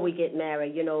before we get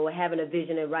married, having a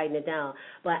vision and writing it down.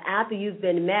 But after you've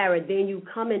been married, then you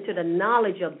come into the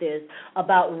knowledge of this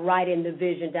about writing the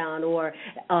vision down or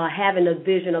having a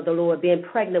vision of the Lord, being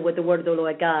pregnant with the word of the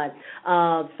Lord God.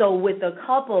 So with a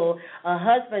couple, a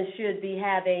husband should be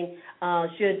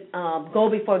go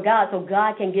before God so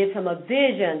God can give him a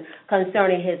vision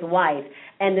concerning his wife.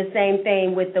 And the same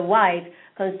thing with the wife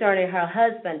concerning her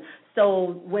husband.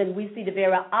 So when we see the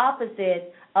very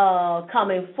opposite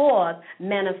coming forth,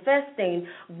 manifesting,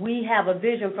 we have a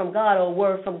vision from God or a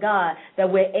word from God that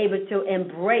we're able to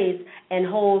embrace and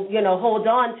hold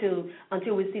on to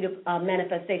until we see the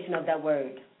manifestation of that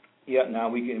word. Yeah, now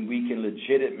we can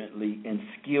legitimately and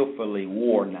skillfully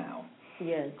war now.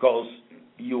 Yes. Because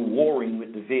you're warring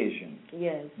with the vision.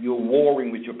 Yes. You're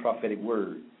warring with your prophetic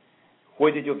word.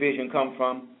 Where did your vision come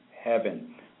from?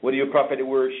 Heaven. Where did your prophetic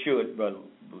word should, brother?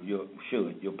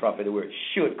 Your prophetic word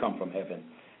should come from heaven.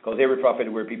 Because every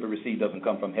prophetic word people receive doesn't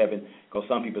come from heaven. Because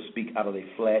some people speak out of their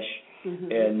flesh.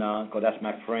 Mm-hmm. And because that's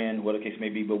my friend, what the case may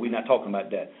be. But we're not talking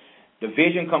about that. The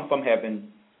vision comes from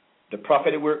heaven. The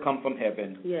prophetic word comes from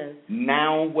heaven. Yes.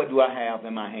 Now what do I have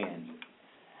in my hands?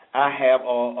 I have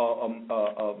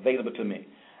available to me.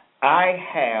 I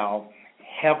have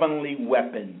heavenly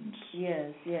weapons.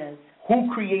 Yes, yes.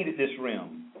 Who created this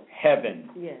realm? Heaven.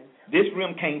 Yes. This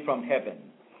realm came from heaven.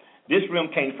 This realm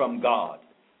came from God.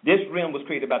 This realm was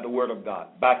created by the word of God.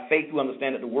 By faith, we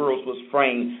understand that the world was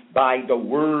framed by the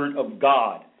word of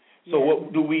God. So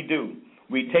what do?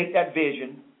 We take that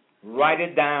vision, write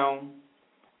it down.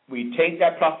 We take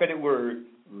that prophetic word,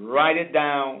 write it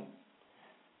down.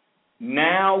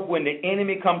 Now, when the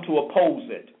enemy comes to oppose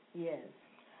it, yes,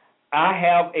 I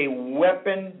have a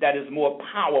weapon that is more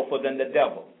powerful than the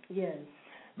devil. Yes.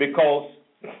 Because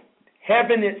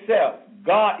heaven itself,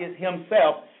 God is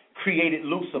himself, created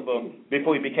Lucifer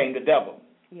before he became the devil.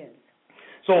 Yes.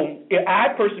 So I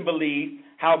personally believe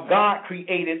how God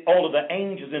created all of the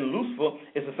angels in Lucifer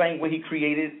is the same way he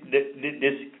created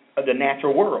the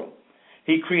natural world.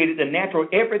 He created the natural.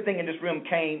 Everything in this realm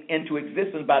came into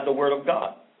existence by the word of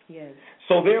God. Yes.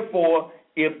 So therefore,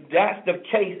 if that's the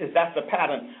case, if that's the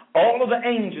pattern, all of the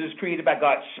angels created by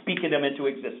God, speaking them into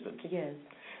existence. Yes.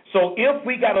 So if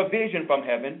we got a vision from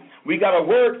heaven, we got a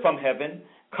word from heaven,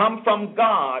 come from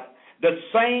God, the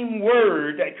same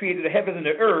word that created the heavens and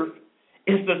the earth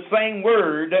is the same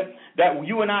word that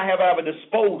you and I have at our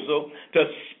disposal to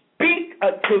speak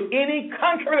to any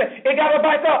contrary. It got to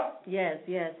back up. Yes,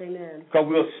 yes, amen. Because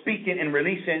we're speaking and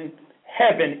releasing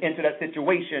heaven into that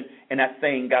situation, and that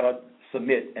thing got to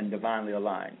submit and divinely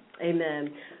align.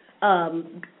 Amen.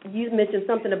 You mentioned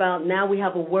something about now we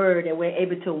have a word and we're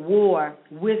able to war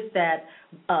with that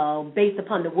based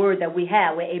upon the word that we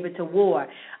have. We're able to war.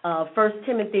 1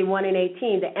 Timothy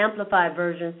 1:18, the Amplified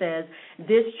Version says,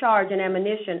 "This charge and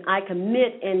admonition I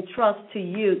commit and trust to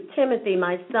you, Timothy,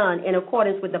 my son, in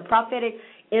accordance with the prophetic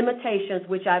imitations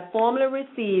which I formerly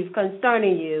received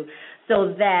concerning you,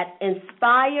 so that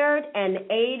inspired and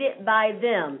aided by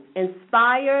them,"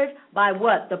 inspired by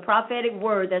what? The prophetic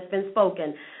word that's been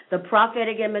spoken. The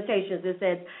prophetic imitations, it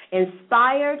says,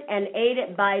 inspired and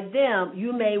aided by them,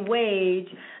 you may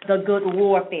wage the good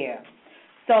warfare.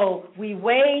 So we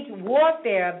wage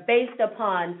warfare based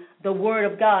upon the word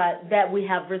of God that we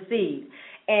have received.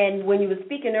 And when you were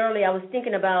speaking earlier, I was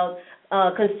thinking about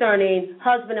concerning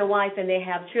husband and wife and they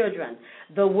have children.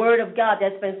 The word of God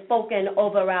that's been spoken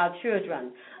over our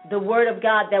children. The word of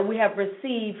God that we have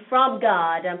received from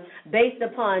God based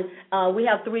upon, we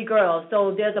have 3 girls.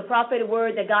 So there's a prophetic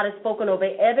word that God has spoken over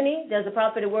Ebony. There's a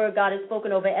prophetic word God has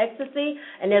spoken over Ecstasy.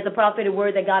 And there's a prophetic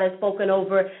word that God has spoken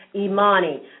over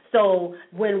Imani. So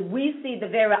when we see the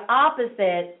very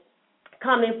opposite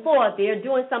coming forth, they're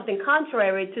doing something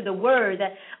contrary to the word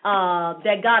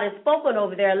that God has spoken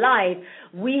over their life.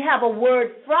 We have a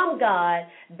word from God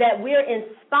that we're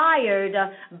inspired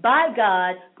by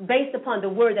God based upon the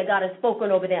word that God has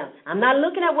spoken over them. I'm not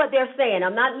looking at what they're saying.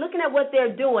 I'm not looking at what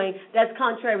they're doing that's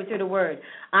contrary to the word.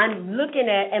 I'm looking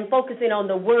at and focusing on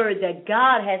the word that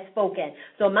God has spoken.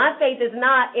 So my faith is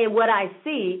not in what I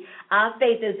see. Our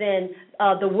faith is in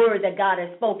the word that God has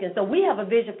spoken. So we have a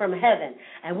vision from heaven,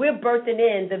 and we're birthing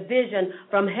in the vision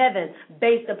from heaven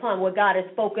based upon what God has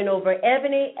spoken over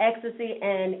Ebony, Ecstasy,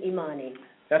 and Imani.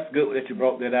 That's good that you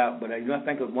brought that out, but I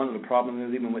think one of the problems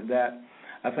is even with that,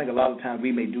 I think a lot of times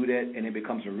we may do that and it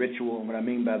becomes a ritual. And what I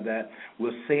mean by that,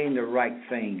 we're saying the right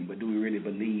thing, but do we really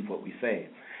believe what we say?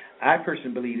 I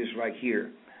personally believe this right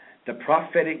here. The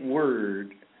prophetic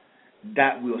word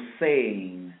that we're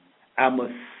saying, I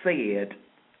must say it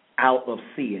out of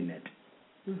seeing it.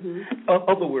 Mm-hmm. In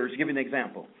other words, give you an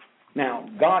example. Now,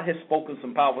 God has spoken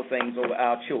some powerful things over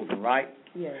our children, right?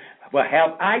 Yes. But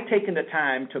have I taken the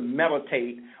time to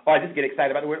meditate, or I just get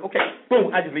excited about the word? Okay,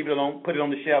 boom, I just leave it alone, put it on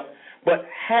the shelf. But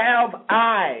have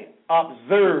I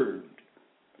observed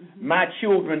my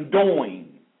children doing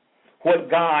what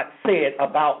God said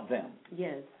about them?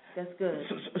 Yes, that's good.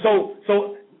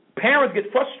 So parents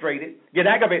get frustrated, get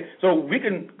aggravated. So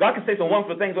God can say some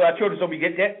wonderful things with our children. So we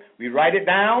get that, we write it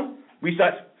down, we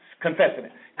start confessing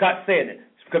it, start saying it,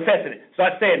 confessing it,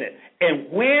 start saying it.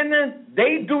 And when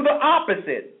they do the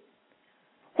opposite,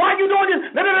 why are you doing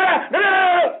this? No, no, no, no, no,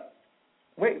 no.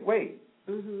 Wait.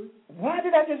 Why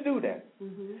did I just do that?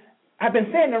 I've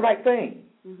been saying the right thing.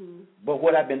 But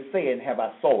what I've been saying, have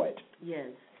I saw it? Yes.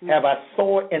 Have I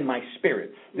saw it in my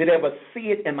spirit? Did I ever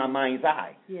see it in my mind's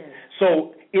eye? Yes.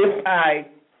 So if I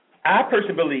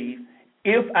personally believe,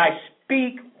 if I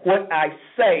speak what I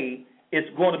say, it's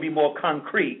going to be more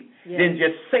concrete than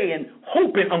just saying,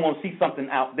 hoping I'm going to see something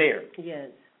out there. Yes.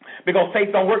 Because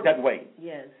faith don't work that way.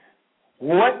 Yes.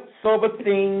 Whatsoever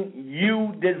thing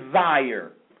you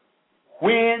desire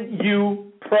when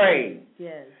you pray.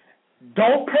 Yes.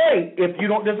 Don't pray if you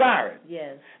don't desire it.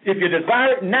 Yes. If you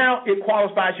desire it now, it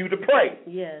qualifies you to pray.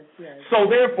 Yes, yes. So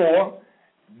therefore,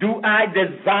 do I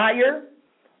desire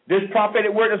this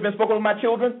prophetic word that's been spoken to my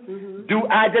children? Do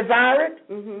I desire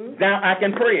it? Now I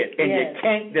can pray it. And you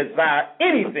can't desire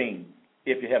anything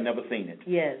if you have never seen it.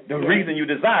 Yes. The reason you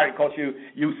desire it because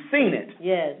you've seen it.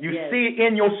 Yes. You see it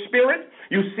in your spirit,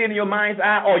 you see it in your mind's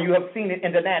eye, or you have seen it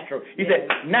in the natural. He said,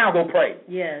 now go pray.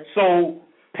 Yes. So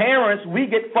parents, we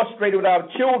get frustrated with our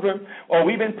children, or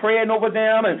we've been praying over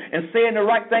them and saying the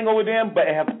right thing over them, but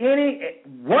have any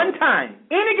given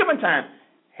time,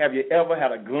 have you ever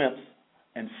had a glimpse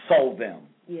and saw them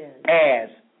as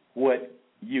what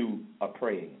you are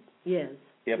praying? Yes.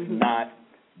 If not,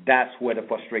 that's where the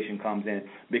frustration comes in,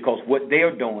 because what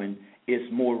they're doing is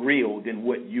more real than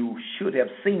what you should have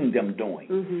seen them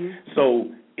doing.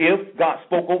 So if God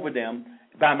spoke over them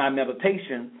by my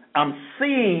meditation, I'm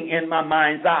seeing in my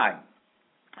mind's eye.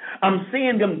 I'm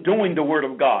seeing them doing the Word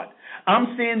of God.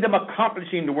 I'm seeing them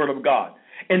accomplishing the Word of God.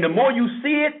 And the more you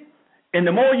see it, and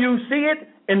the more you see it,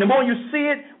 and the more you see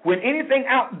it, when anything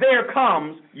out there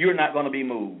comes, you're not going to be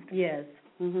moved. Yes.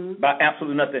 By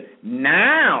absolutely nothing.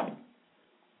 Now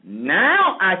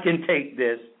I can take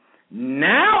this.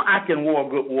 Now I can war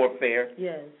good warfare.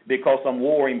 Yes. Because I'm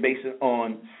warring based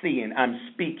on seeing. I'm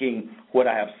speaking what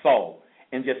I have saw.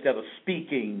 And just instead of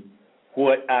speaking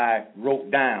what I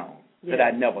wrote down that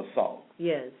I never saw.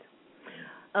 Yes.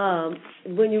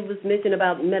 When you was mentioning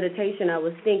about meditation, I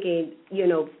was thinking,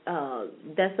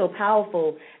 that's so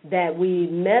powerful that we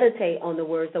meditate on the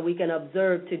word so we can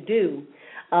observe to do.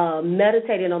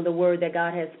 Meditating on the word that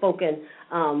God has spoken,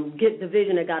 get the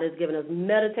vision that God has given us,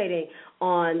 meditating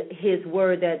on His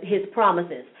word, that His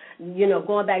promises.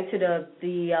 Going back to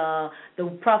the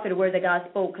prophetic word that God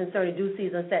spoke concerning due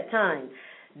season, set time.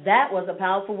 That was a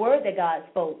powerful word that God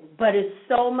spoke, but it's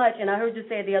so much, and I heard you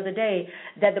say the other day,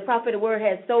 that the prophetic word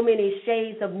has so many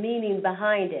shades of meaning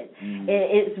behind it.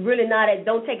 It's really not,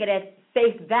 don't take it as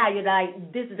face value,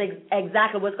 like this is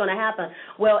exactly what's going to happen.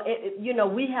 Well,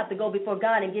 we have to go before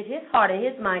God and get His heart and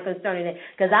His mind concerning it,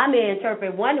 because I may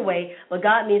interpret one way, but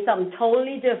God means something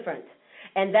totally different.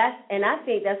 And I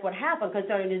think that's what happened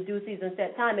concerning this due season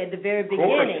set time at the very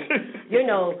beginning.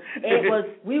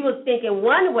 We was thinking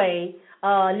one way,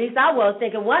 at least I was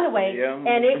thinking one way,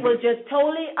 and it was just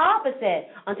totally opposite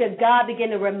until God began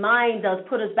to remind us,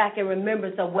 put us back in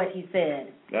remembrance of what He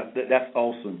said. That's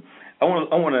awesome. I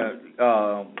want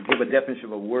to give a definition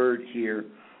of a word here,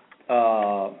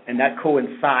 and that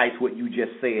coincides what you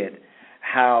just said,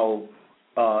 how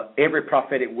every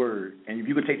prophetic word, and if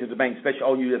you could take this to the bank, especially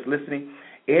all you that's listening,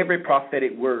 every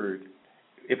prophetic word,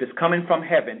 if it's coming from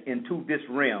heaven into this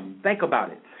realm, think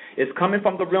about it. It's coming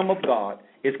from the realm of God.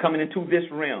 It's coming into this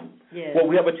realm. Yes. What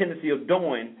we have a tendency of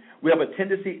doing, we have a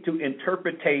tendency to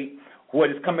interpretate what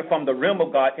is coming from the realm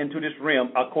of God into this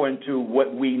realm according to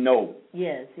what we know.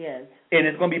 Yes, yes. And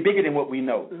it's going to be bigger than what we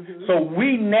know. So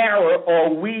we narrow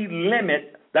or we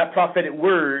limit that prophetic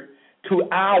word to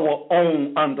our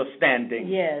own understanding.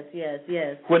 Yes, yes,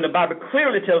 yes. When the Bible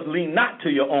clearly tells, lean not to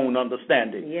your own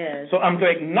understanding. Yes. So I'm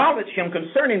going to acknowledge Him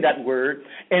concerning that word,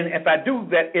 and if I do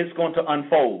that, it's going to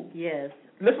unfold. Yes.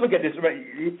 Let's look at this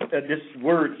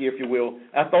word here, if you will.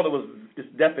 I thought this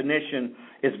definition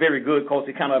is very good because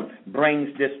it kind of brings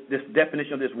this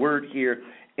definition of this word here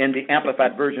in the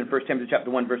Amplified Version, 1 Timothy chapter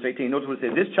 1, verse 18. Notice what it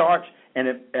says, this charge and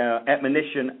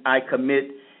admonition I commit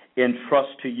in trust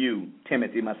to you,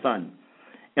 Timothy, my son,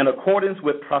 in accordance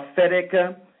with prophetic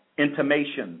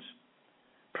intimations,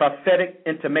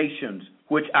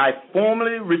 which I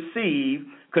formerly received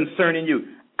concerning you.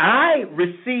 I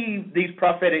received these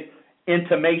prophetic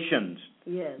intimations.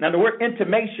 Yes. Now, the word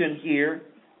intimation here,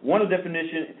 one of the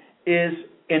definitions is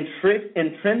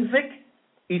intrinsic,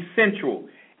 essential.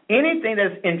 Anything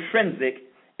that's intrinsic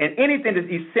and anything that's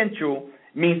essential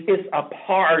means it's a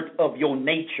part of your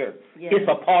nature. Yes. It's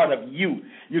a part of you.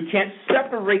 You can't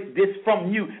separate this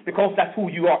from you because that's who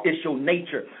you are. It's your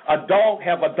nature. A dog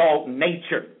have a dog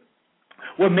nature.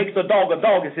 What makes a dog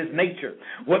is his nature.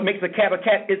 What makes a cat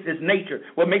is his nature.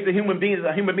 What makes a human being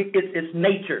a human being is its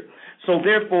nature. So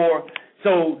therefore,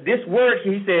 this word,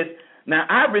 he says, now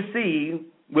I receive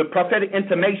with prophetic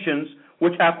intimations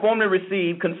which I formerly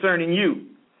received concerning you,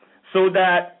 so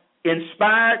that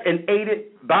inspired and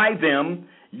aided by them,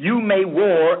 you may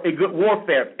war a good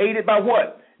warfare. Aided by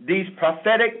what? These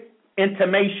prophetic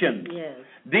intimations. Yes.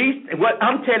 What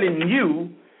I'm telling you,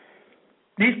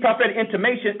 these prophetic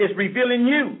intimations is revealing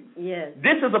you. Yes.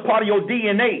 This is a part of your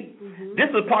DNA. Mm-hmm. This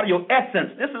is a part of your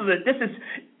essence.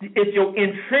 It's your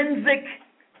intrinsic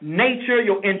nature,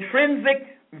 your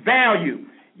intrinsic value.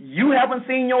 You haven't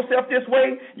seen yourself this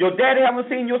way. Your daddy haven't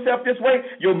seen yourself this way.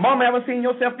 Your mama haven't seen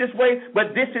yourself this way.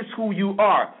 But this is who you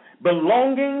are.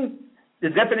 Belonging, the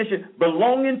definition,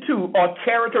 belonging to or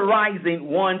characterizing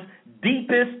one's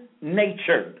deepest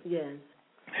nature. Yes.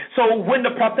 So when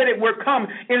the prophetic word comes,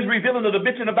 it is revealing a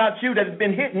dimension about you that has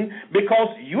been hidden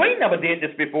because you ain't never did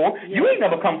this before. Yes. You ain't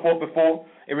never come forth before.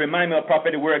 It reminded me of a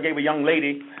prophetic word I gave a young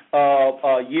lady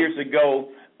years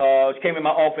ago. She came in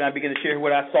my office and I began to share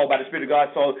what I saw by the Spirit of God.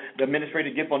 I saw the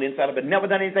administrative gift on the inside of it. Never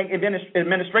done anything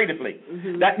administratively.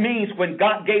 Mm-hmm. That means when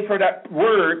God gave her that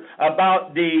word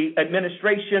about the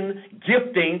administration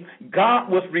gifting,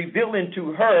 God was revealing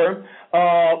to her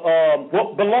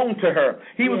what belonged to her.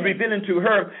 He was revealing to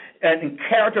her and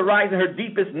characterizing her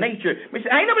deepest nature. But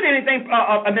I ain't never did anything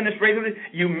administratively.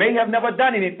 You may have never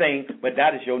done anything, but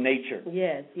that is your nature.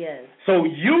 Yes, yes. So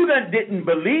you didn't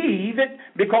believe it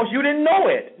because you didn't know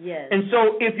it. Yes. And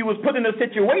so if you was put in a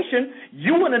situation,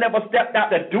 you would have never stepped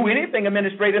out to do anything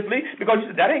administratively because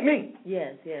you said, that ain't me.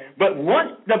 Yes, yes. But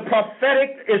once the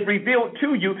prophetic is revealed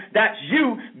to you, that's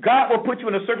you, God will put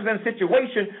you in a circumstance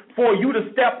situation for you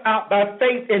to step out by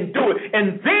faith and do it.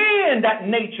 And then that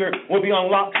nature will be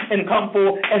unlocked and come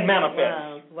forth and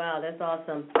manifest. Wow, that's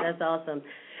awesome. That's awesome.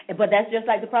 But that's just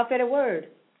like the prophetic word.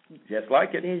 Just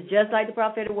like it. It's just like the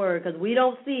prophetic word because we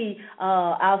don't see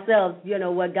ourselves,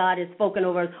 what God has spoken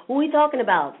over us. Who are we talking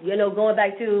about? Going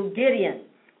back to Gideon,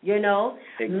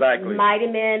 Exactly. Mighty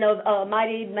man of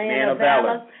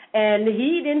valor. And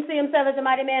he didn't see himself as a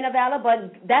mighty man of valor,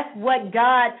 but that's what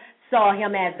God saw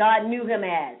him as. God knew him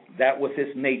as. That was his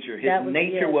nature. His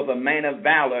nature was a man of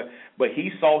valor, but he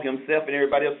saw himself and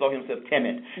everybody else saw himself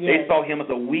timid. Yes. They saw him as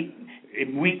a weak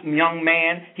young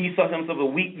man. He saw himself as a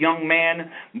weak young man.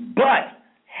 But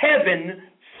heaven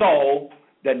saw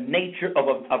the nature of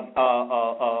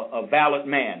a valid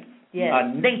man. Yes.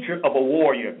 A nature of a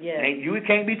warrior. Yes. You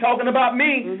can't be talking about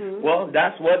me. Mm-hmm. Well,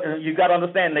 that's what you got to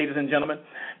understand, ladies and gentlemen,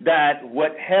 that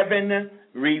what heaven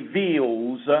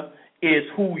reveals is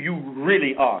who you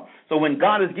really are. So when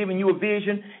God is giving you a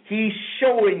vision, he's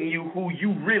showing you who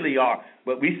you really are.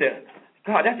 But we said,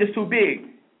 God, that's just too big.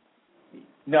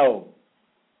 No,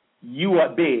 you are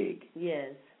big. Yes.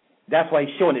 That's why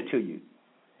he's showing it to you.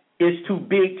 It's too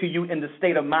big to you in the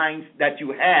state of mind that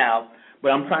you have, but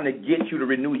I'm trying to get you to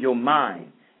renew your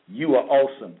mind. You are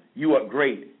awesome. You are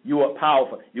great. You are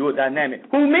powerful. You are dynamic.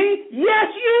 Who, me? Yes,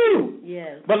 you.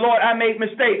 Yes. But, Lord, I made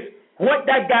mistakes. What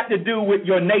that got to do with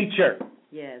your nature?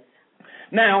 Yes.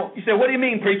 Now, you say, what do you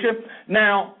mean, preacher?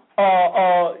 Now,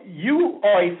 you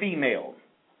are a female.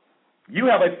 You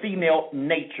have a female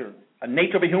nature, a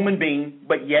nature of a human being,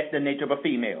 but yet the nature of a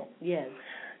female. Yes.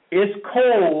 It's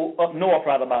cold up north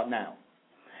right about now.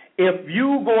 If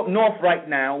you go up north right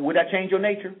now, would that change your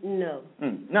nature? No.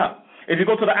 No. If you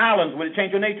go to the islands, would it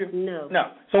change your nature? No.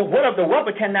 No. So what if the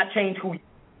weather cannot change who you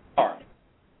are?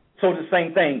 So the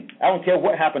same thing. I don't care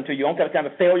what happened to you. I don't care what kind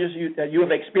of failures you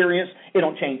have experienced. It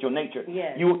don't change your nature.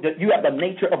 Yes. You have the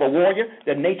nature of a warrior,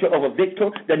 the nature of a victor,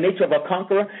 the nature of a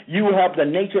conqueror. You have the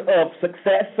nature of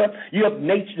success. You have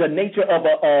the nature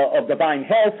of divine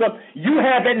health. You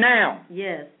have it now.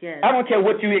 Yes, yes. I don't care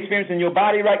what you experience in your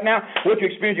body right now, what you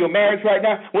experience in your marriage right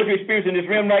now, what you experience in this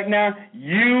realm right now.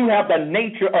 You have the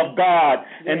nature of God.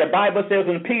 Yes. And the Bible says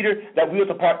in Peter that we are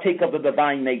to partake of the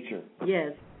divine nature.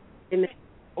 Yes. Amen.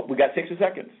 We got 60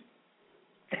 seconds.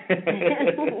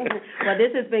 Well,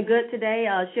 this has been good today,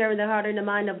 sharing the heart and the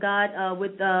mind of God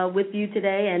with you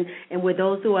today and with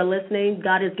those who are listening.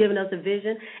 God has given us a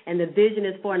vision, and the vision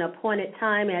is for an appointed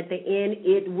time. At the end,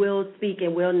 it will speak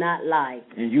and will not lie.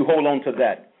 And you hold on to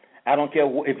that. I don't care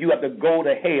if you have to go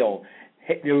to hell.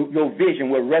 Your vision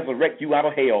will resurrect you out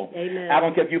of hell. Amen. I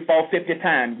don't care if you fall 50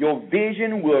 times. Your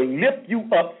vision will lift you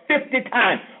up 50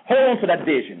 times. Hold on to that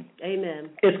vision. Amen.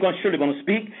 It's surely going to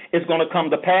speak. It's going to come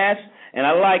to pass. And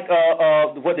I like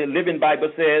what the Living Bible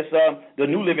says, the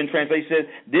New Living Translation says,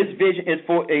 this vision is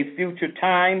for a future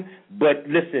time, but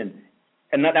listen,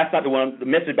 and that's not the one, the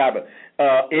Message Bible.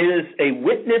 It is a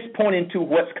witness pointing to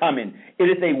what's coming. It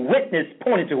is a witness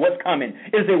pointing to what's coming.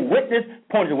 It is a witness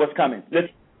pointing to what's coming. This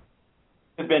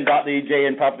has been Dr. E.J.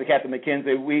 and Prophet Captain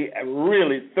McKenzie. We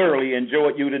really thoroughly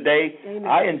enjoyed you today. Amen.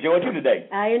 I enjoyed you today.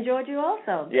 I enjoyed you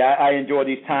also. Yeah, I enjoy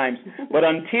these times. But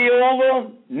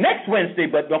until next Wednesday,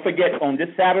 but don't forget, on this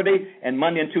Saturday and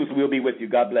Monday and Tuesday, we'll be with you.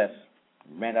 God bless.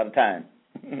 Ran out of time.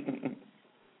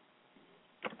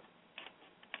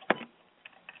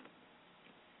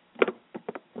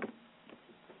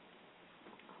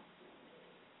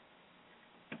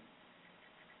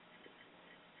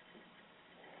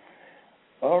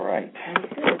 All right.